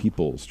primitive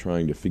peoples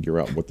trying to figure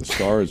out what the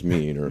stars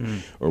mean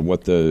or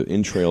what the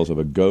entrails of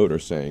a goat are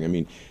saying. I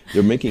mean,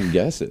 they're making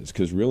guesses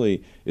because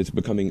really it's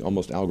becoming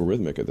almost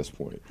algorithmic at this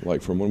point.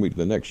 Like from one week to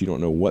the next, you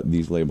don't know what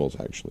these labels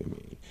actually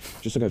mean.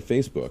 Just like on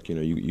Facebook,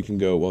 you can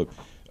go,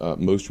 well,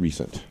 most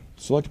recent.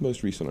 Select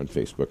most recent on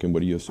Facebook, and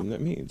what do you assume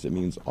that means? It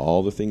means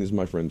all the things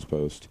my friends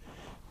post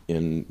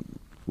in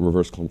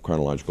reverse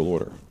chronological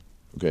order.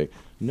 Okay?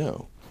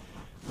 No.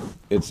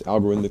 It's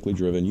algorithmically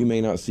driven. You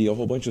may not see a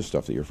whole bunch of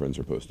stuff that your friends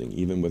are posting,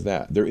 even with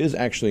that. There is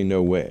actually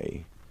no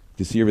way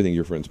to see everything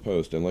your friends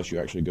post unless you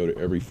actually go to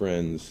every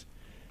friend's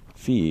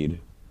feed.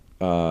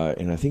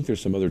 And I think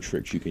there's some other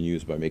tricks you can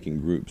use by making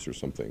groups or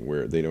something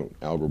where they don't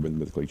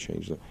algorithmically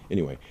change them.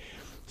 Anyway,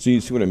 so you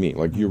see what I mean?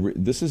 Like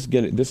this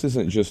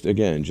isn't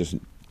just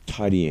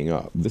tidying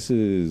up. This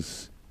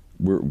is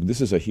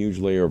a huge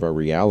layer of our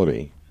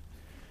reality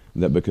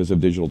that because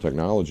of digital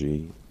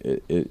technology,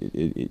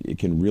 it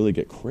can really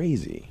get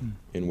crazy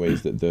in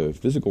ways that the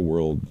physical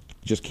world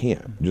just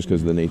can't, just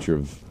because of the nature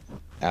of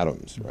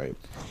atoms, right?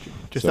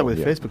 Just that with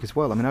Facebook as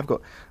well. I mean, I've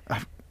got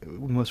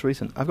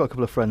a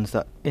couple of friends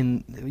that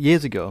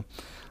years ago,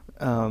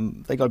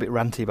 they got a bit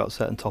ranty about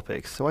certain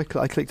topics. So I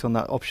clicked on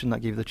that option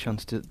that gave you the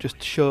chance to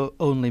just show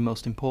only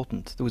most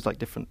important. There was like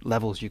different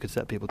levels you could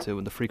set people to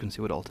and the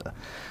frequency would alter.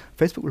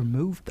 Facebook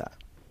removed that,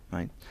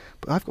 right?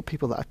 But I've got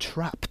people that are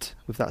trapped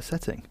with that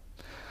setting.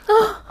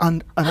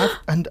 and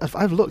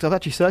I've looked, I've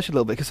actually searched a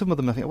little bit because some of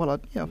them I think, well, I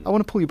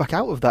want to pull you back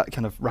out of that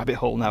kind of rabbit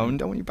hole now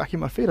and I want you back in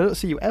my feed. I don't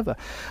see you ever.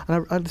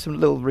 And I did some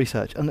little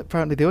research, and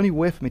apparently the only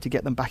way for me to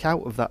get them back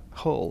out of that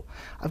hole,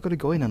 I've got to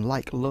go in and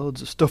like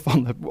loads of stuff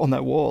on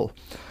their wall.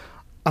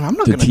 And I'm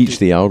not going to teach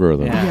the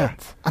algorithm. Yeah.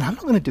 And I'm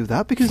not going to do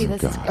that because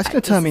that's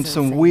going to turn me into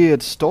some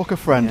weird stalker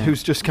friend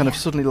who's just kind of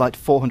suddenly liked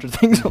 400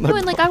 things on their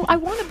and like I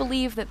want to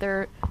believe that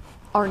there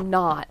are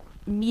not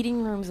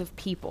meeting rooms of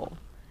people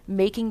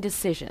making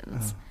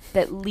decisions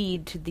that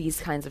lead to these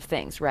kinds of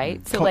things,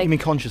 right? So you mean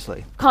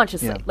consciously?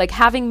 Consciously. Like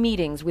having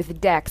meetings with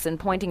decks and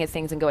pointing at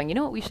things and going, you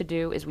know what we should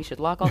do is we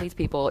should lock all these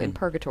people in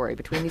purgatory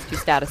between these two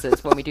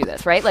statuses when we do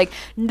this, right? Like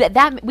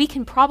that we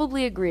can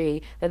probably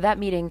agree that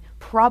meeting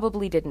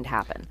probably didn't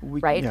happen,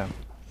 right? Yeah.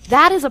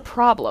 That is a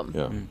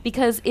problem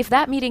because if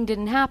that meeting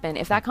didn't happen,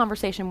 if that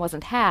conversation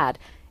wasn't had,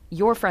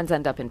 your friends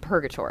end up in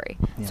purgatory.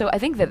 Yeah. So I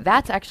think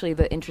that's actually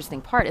the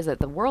interesting part, is that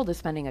the world is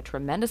spending a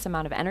tremendous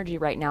amount of energy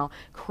right now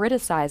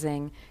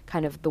criticizing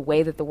kind of the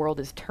way that the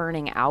world is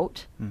turning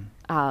out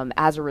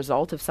as a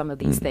result of some of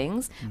these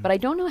things. But I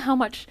don't know how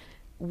much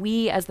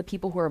we, as the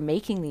people who are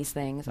making these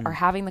things, are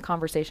having the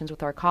conversations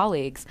with our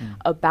colleagues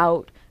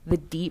about the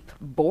deep,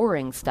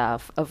 boring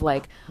stuff of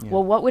like,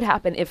 well, what would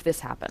happen if this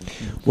happened?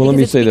 Well, let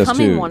me say this too. It's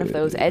becoming one of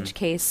those edge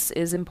case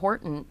is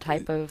important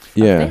type of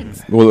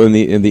things. Well, in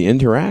the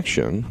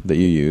interaction that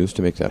you used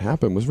to make that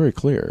happen was very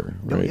clear,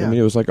 right? I mean,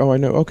 it was like, oh, I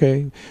know,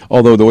 okay.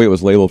 Although the way it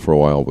was labeled for a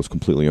while was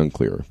completely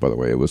unclear, by the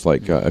way. It was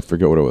like, I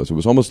forget what it was. It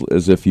was almost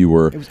as if you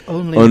were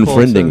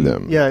unfriending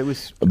them. Yeah, it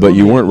was. But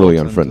you weren't really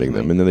unfriending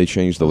them. And then they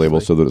changed the label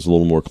so that it's a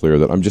little more clear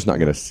that I'm just not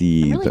going to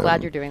see them. I'm really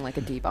glad you're doing like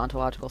a deep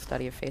ontological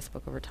study of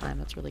Facebook over time.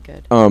 That's really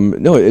good.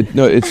 I'm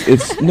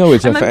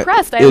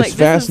impressed. It's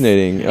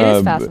fascinating. It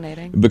is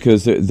fascinating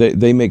because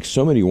they make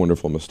so many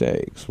wonderful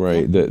mistakes,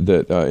 right? Yeah.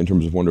 That in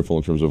terms of wonderful,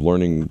 in terms of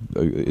learning,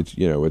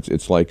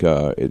 it's like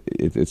a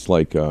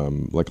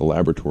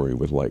laboratory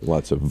with like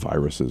lots of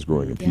viruses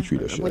growing in petri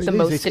dishes. With the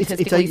most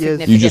statistically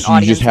significant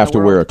you just have to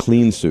wear a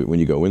clean suit when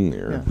you go in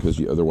there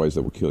because otherwise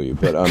that will kill you.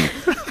 But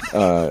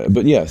so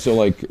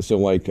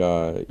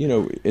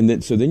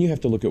then you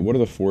have to look at what are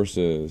the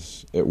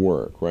forces at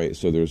work, right?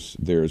 So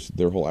there's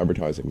their whole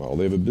advertising model.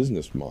 They have a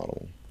business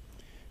model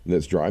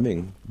that's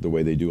driving the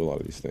way they do a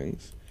lot of these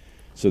things.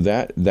 So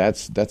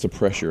that's a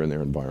pressure in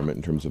their environment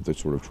in terms of the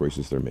sort of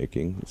choices they're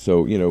making.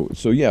 So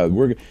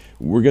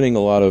we're getting a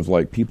lot of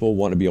like people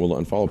want to be able to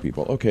unfollow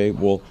people. Okay,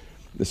 well,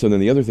 so then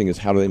the other thing is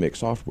how do they make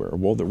software?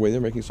 Well, the way they're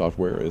making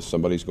software is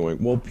somebody's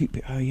going, well,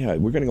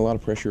 we're getting a lot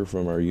of pressure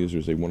from our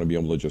users. They want to be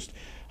able to just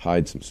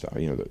hide some stuff,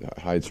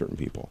 hide certain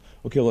people.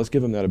 Okay, let's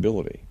give them that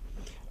ability,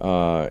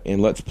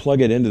 and let's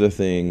plug it into the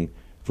thing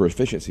for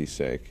efficiency's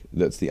sake.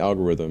 That's the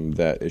algorithm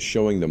that is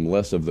showing them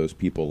less of those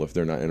people if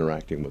they're not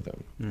interacting with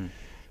them.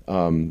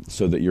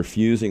 So that you're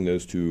fusing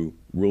those two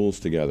rules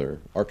together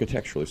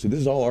architecturally. So this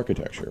is all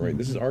architecture, right?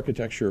 This is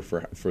architecture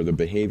for the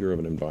behavior of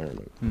an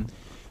environment.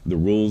 The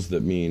rules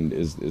that mean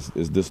is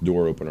this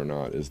door open or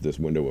not? Is this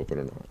window open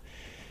or not?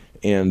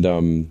 And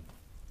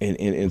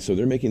so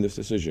they're making those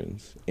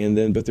decisions. And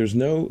then, but there's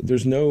no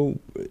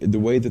the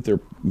way that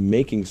they're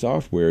making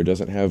software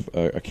doesn't have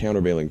a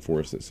countervailing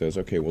force that says,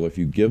 okay, well, if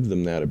you give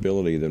them that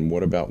ability, then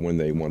what about when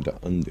they want to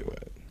undo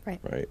it?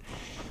 Right.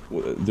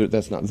 Well,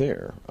 that's not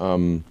there.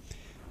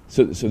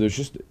 So there's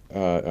just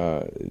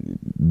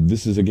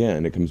this is,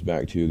 again, it comes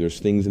back to there's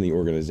things in the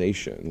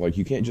organization. Like,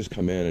 you can't just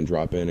come in and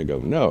drop in and go,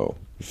 no,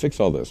 fix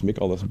all this, make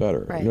all this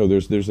better. Right. No,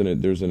 there's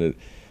an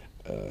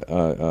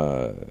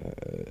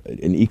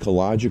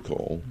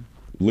ecological,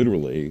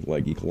 literally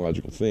like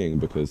ecological thing,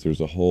 because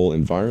there's a whole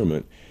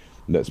environment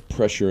that's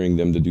pressuring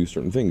them to do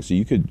certain things. So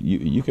you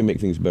can make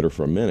things better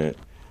for a minute,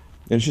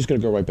 and it's just going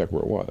to go right back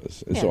where it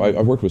was. And so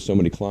I've worked with so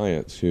many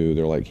clients who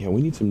they're like, yeah,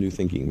 we need some new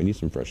thinking, we need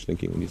some fresh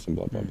thinking, we need some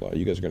blah, blah, blah.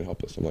 You guys are going to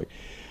help us. I'm like,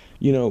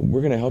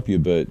 we're going to help you,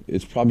 but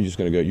it's probably just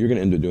going to go, you're going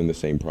to end up doing the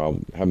same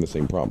problem, having the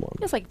same problem.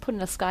 It's like putting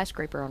a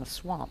skyscraper on a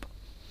swamp.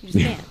 You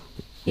just can't.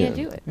 You can't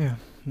do it. Yeah.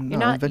 You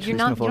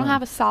don't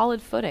have a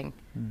solid footing.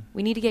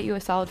 We need to get you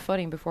a solid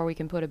footing before we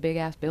can put a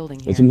big-ass building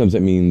here. And sometimes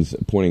that means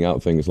pointing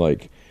out things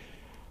like,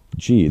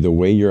 gee, the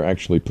way you're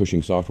actually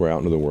pushing software out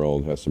into the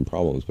world has some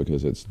problems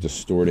because it's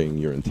distorting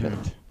your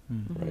intent,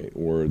 right?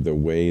 Or the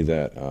way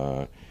that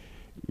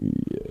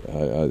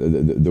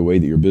the way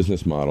that your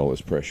business model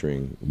is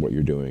pressuring what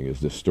you're doing is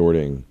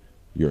distorting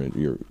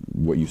your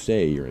what you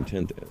say your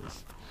intent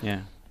is.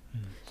 Yeah.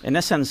 In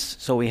essence,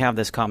 so we have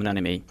this common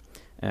enemy,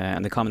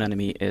 and the common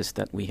enemy is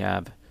that we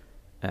have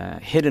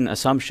hidden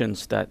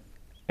assumptions that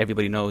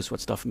everybody knows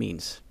what stuff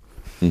means.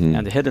 Mm-hmm.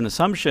 And the hidden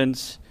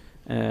assumptions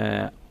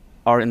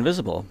are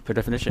invisible per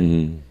definition.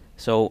 Mm-hmm.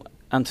 So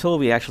until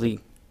we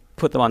actually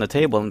put them on the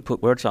table and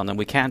put words on them,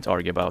 we can't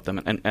argue about them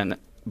and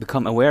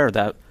become aware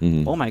that,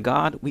 oh my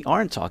God, we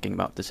aren't talking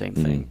about the same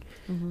thing.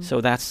 Mm-hmm.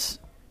 So that's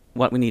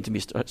what we need to be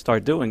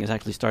start doing, is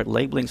actually start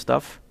labeling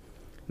stuff,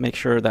 make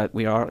sure that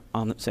we are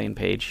on the same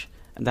page,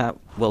 and that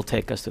will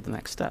take us to the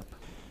next step.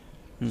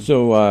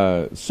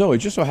 So it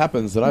just so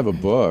happens that I have a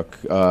book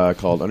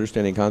called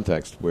Understanding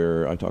Context,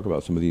 where I talk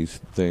about some of these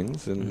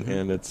things,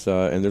 and it's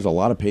and there's a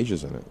lot of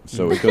pages in it.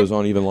 So it goes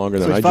on even longer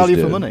than I just did. So it's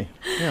value for money.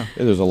 Yeah.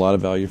 There's a lot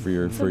of value for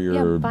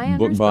your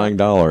book buying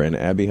dollar, and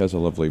Abby has a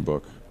lovely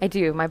book. I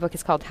do. My book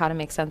is called How to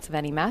Make Sense of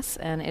Any Mess,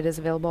 and it is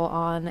available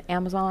on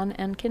Amazon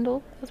and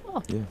Kindle as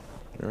well. Yeah.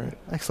 All right.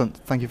 Excellent.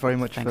 Thank you very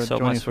much Thanks for so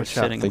joining much us for for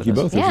chat. sitting Thank you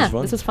both. Yeah,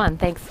 this was fun.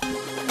 Thanks.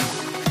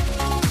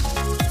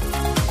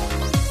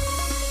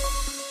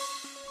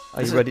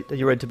 Are you ready? Are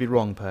you ready to be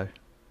wrong, Per?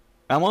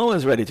 I'm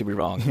always ready to be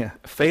wrong. Yeah.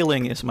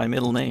 Failing is my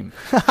middle name.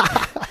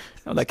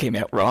 Oh, that came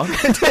out wrong.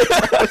 Hi,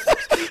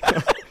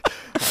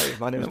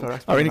 my name is Per.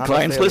 Are any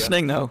clients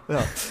listening? No.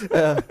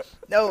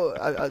 No,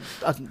 I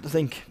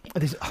think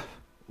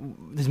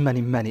there's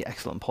many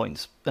excellent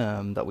points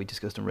that we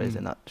discussed and raised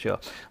in that show.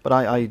 But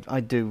I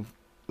do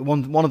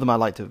one of them I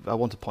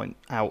want to point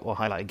out or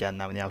highlight again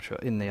now in the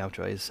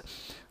outro is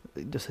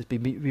just be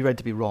ready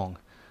to be wrong,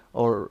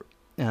 or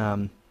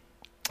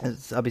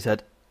as Abby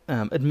said,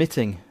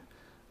 admitting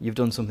you've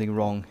done something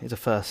wrong is a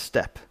first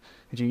step.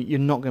 You're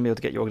not going to be able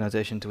to get your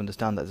organisation to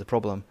understand that there's a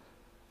problem.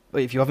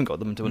 But if you haven't got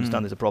them to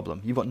understand there's a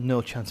problem, you've got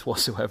no chance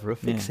whatsoever of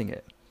fixing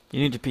it. You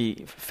need to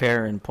be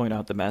fair and point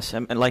out the mess.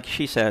 And like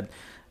she said,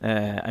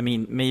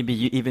 maybe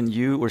even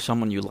you or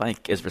someone you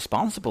like is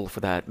responsible for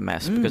that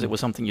mess because it was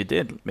something you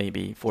did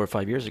maybe 4 or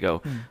 5 years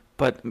ago.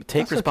 But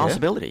take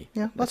responsibility.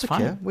 Okay. Yeah, that's okay.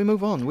 Fine. We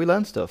move on. We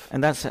learn stuff.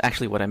 And that's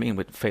actually what I mean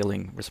with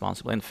failing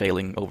responsibly and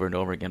failing over and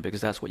over again,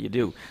 because that's what you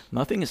do.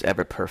 Nothing is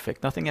ever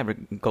perfect. Nothing ever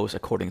goes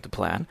according to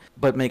plan.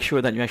 But make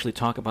sure that you actually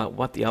talk about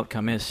what the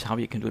outcome is, how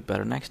you can do it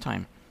better next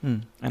time,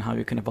 and how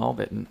you can evolve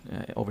it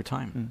over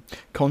time.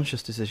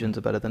 Conscious decisions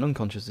are better than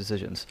unconscious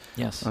decisions.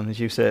 Yes. And as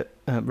you say,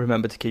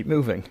 remember to keep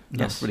moving. Yes.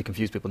 That's really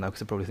confused people now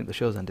because they probably think the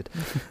show's ended.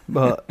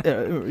 But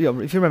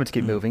if you remember to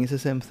keep moving, it's the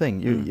same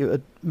thing. You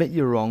admit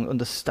you're wrong,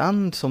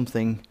 understand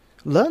something,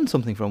 learn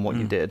something from what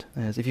you did.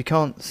 As if you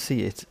can't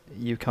see it,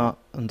 you can't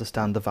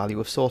understand the value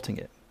of sorting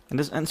it. And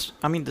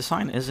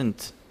design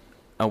isn't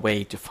a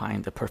way to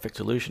find the perfect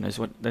solution.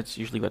 That's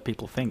usually what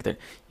people think, that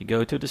you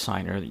go to a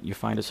designer, you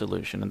find a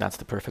solution, and that's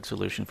the perfect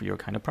solution for your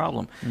kind of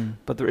problem.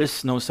 But there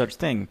is no such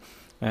thing.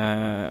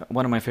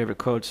 One of my favorite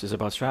quotes is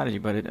about strategy,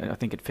 but I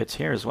think it fits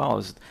here as well,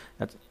 is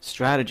that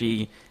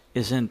strategy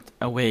isn't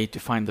a way to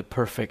find the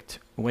perfect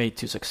way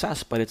to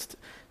success, but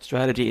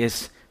strategy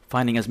is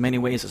finding as many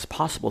ways as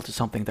possible to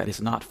something that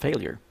is not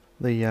failure.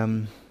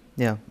 The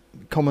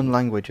common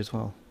language as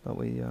well. That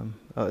we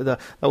that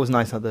was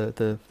nice how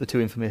the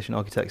two information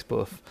architects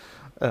both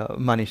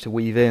managed to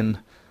weave in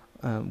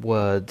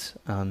words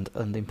and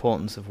the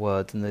importance of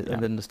words and the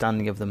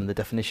understanding of them and the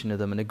definition of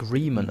them and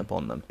agreement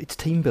upon them. It's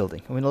team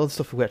building. I mean, a lot of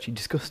stuff we actually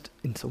discussed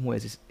in some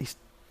ways is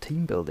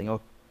team building or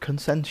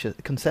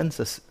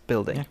consensus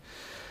building. Yeah.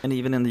 And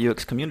even in the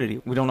UX community,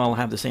 we don't all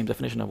have the same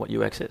definition of what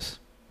UX is.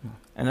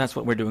 And that's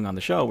what we're doing on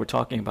the show. We're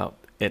talking about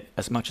it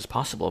as much as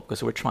possible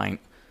because we're trying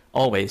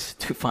always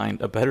to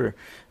find a better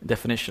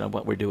definition of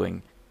what we're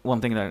doing.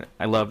 One thing that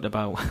I loved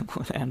about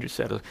what Andrew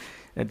said was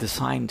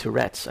design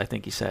Tourette's, I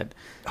think he said.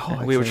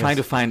 We were trying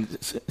to find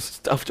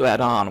stuff to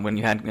add on when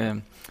you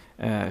had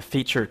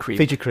feature creep.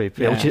 Feature creep,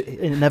 which is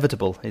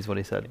inevitable, is what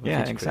he said.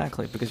 Yeah,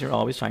 exactly, because you're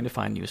always trying to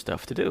find new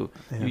stuff to do.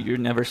 Yeah. You're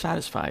never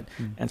satisfied,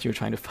 and so you're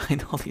trying to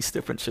find all these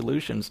different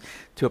solutions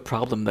to a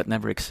problem that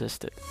never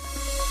existed.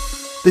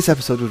 This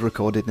episode was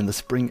recorded in the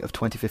spring of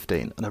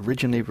 2015 and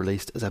originally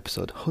released as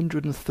episode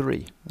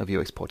 103 of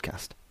UX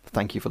Podcast.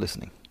 Thank you for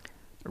listening.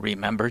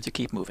 Remember to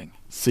keep moving.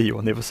 See you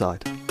on the other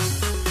side.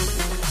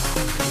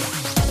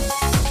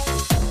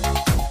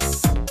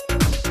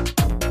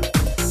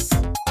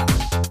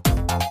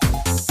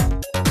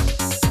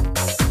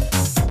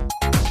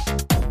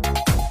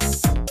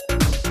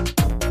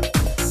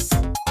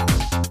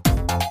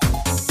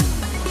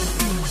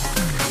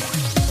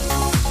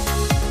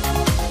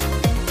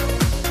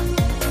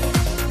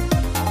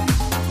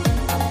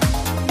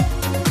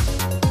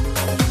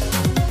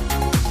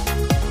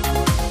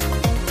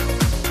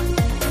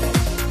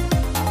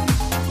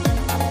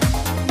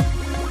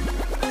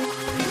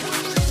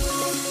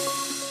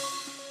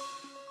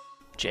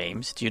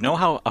 James, do you know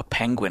how a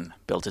penguin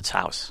built its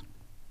house?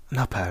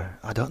 No, Per,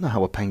 I don't know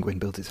how a penguin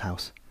builds its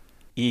house.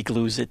 He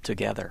glues it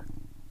together.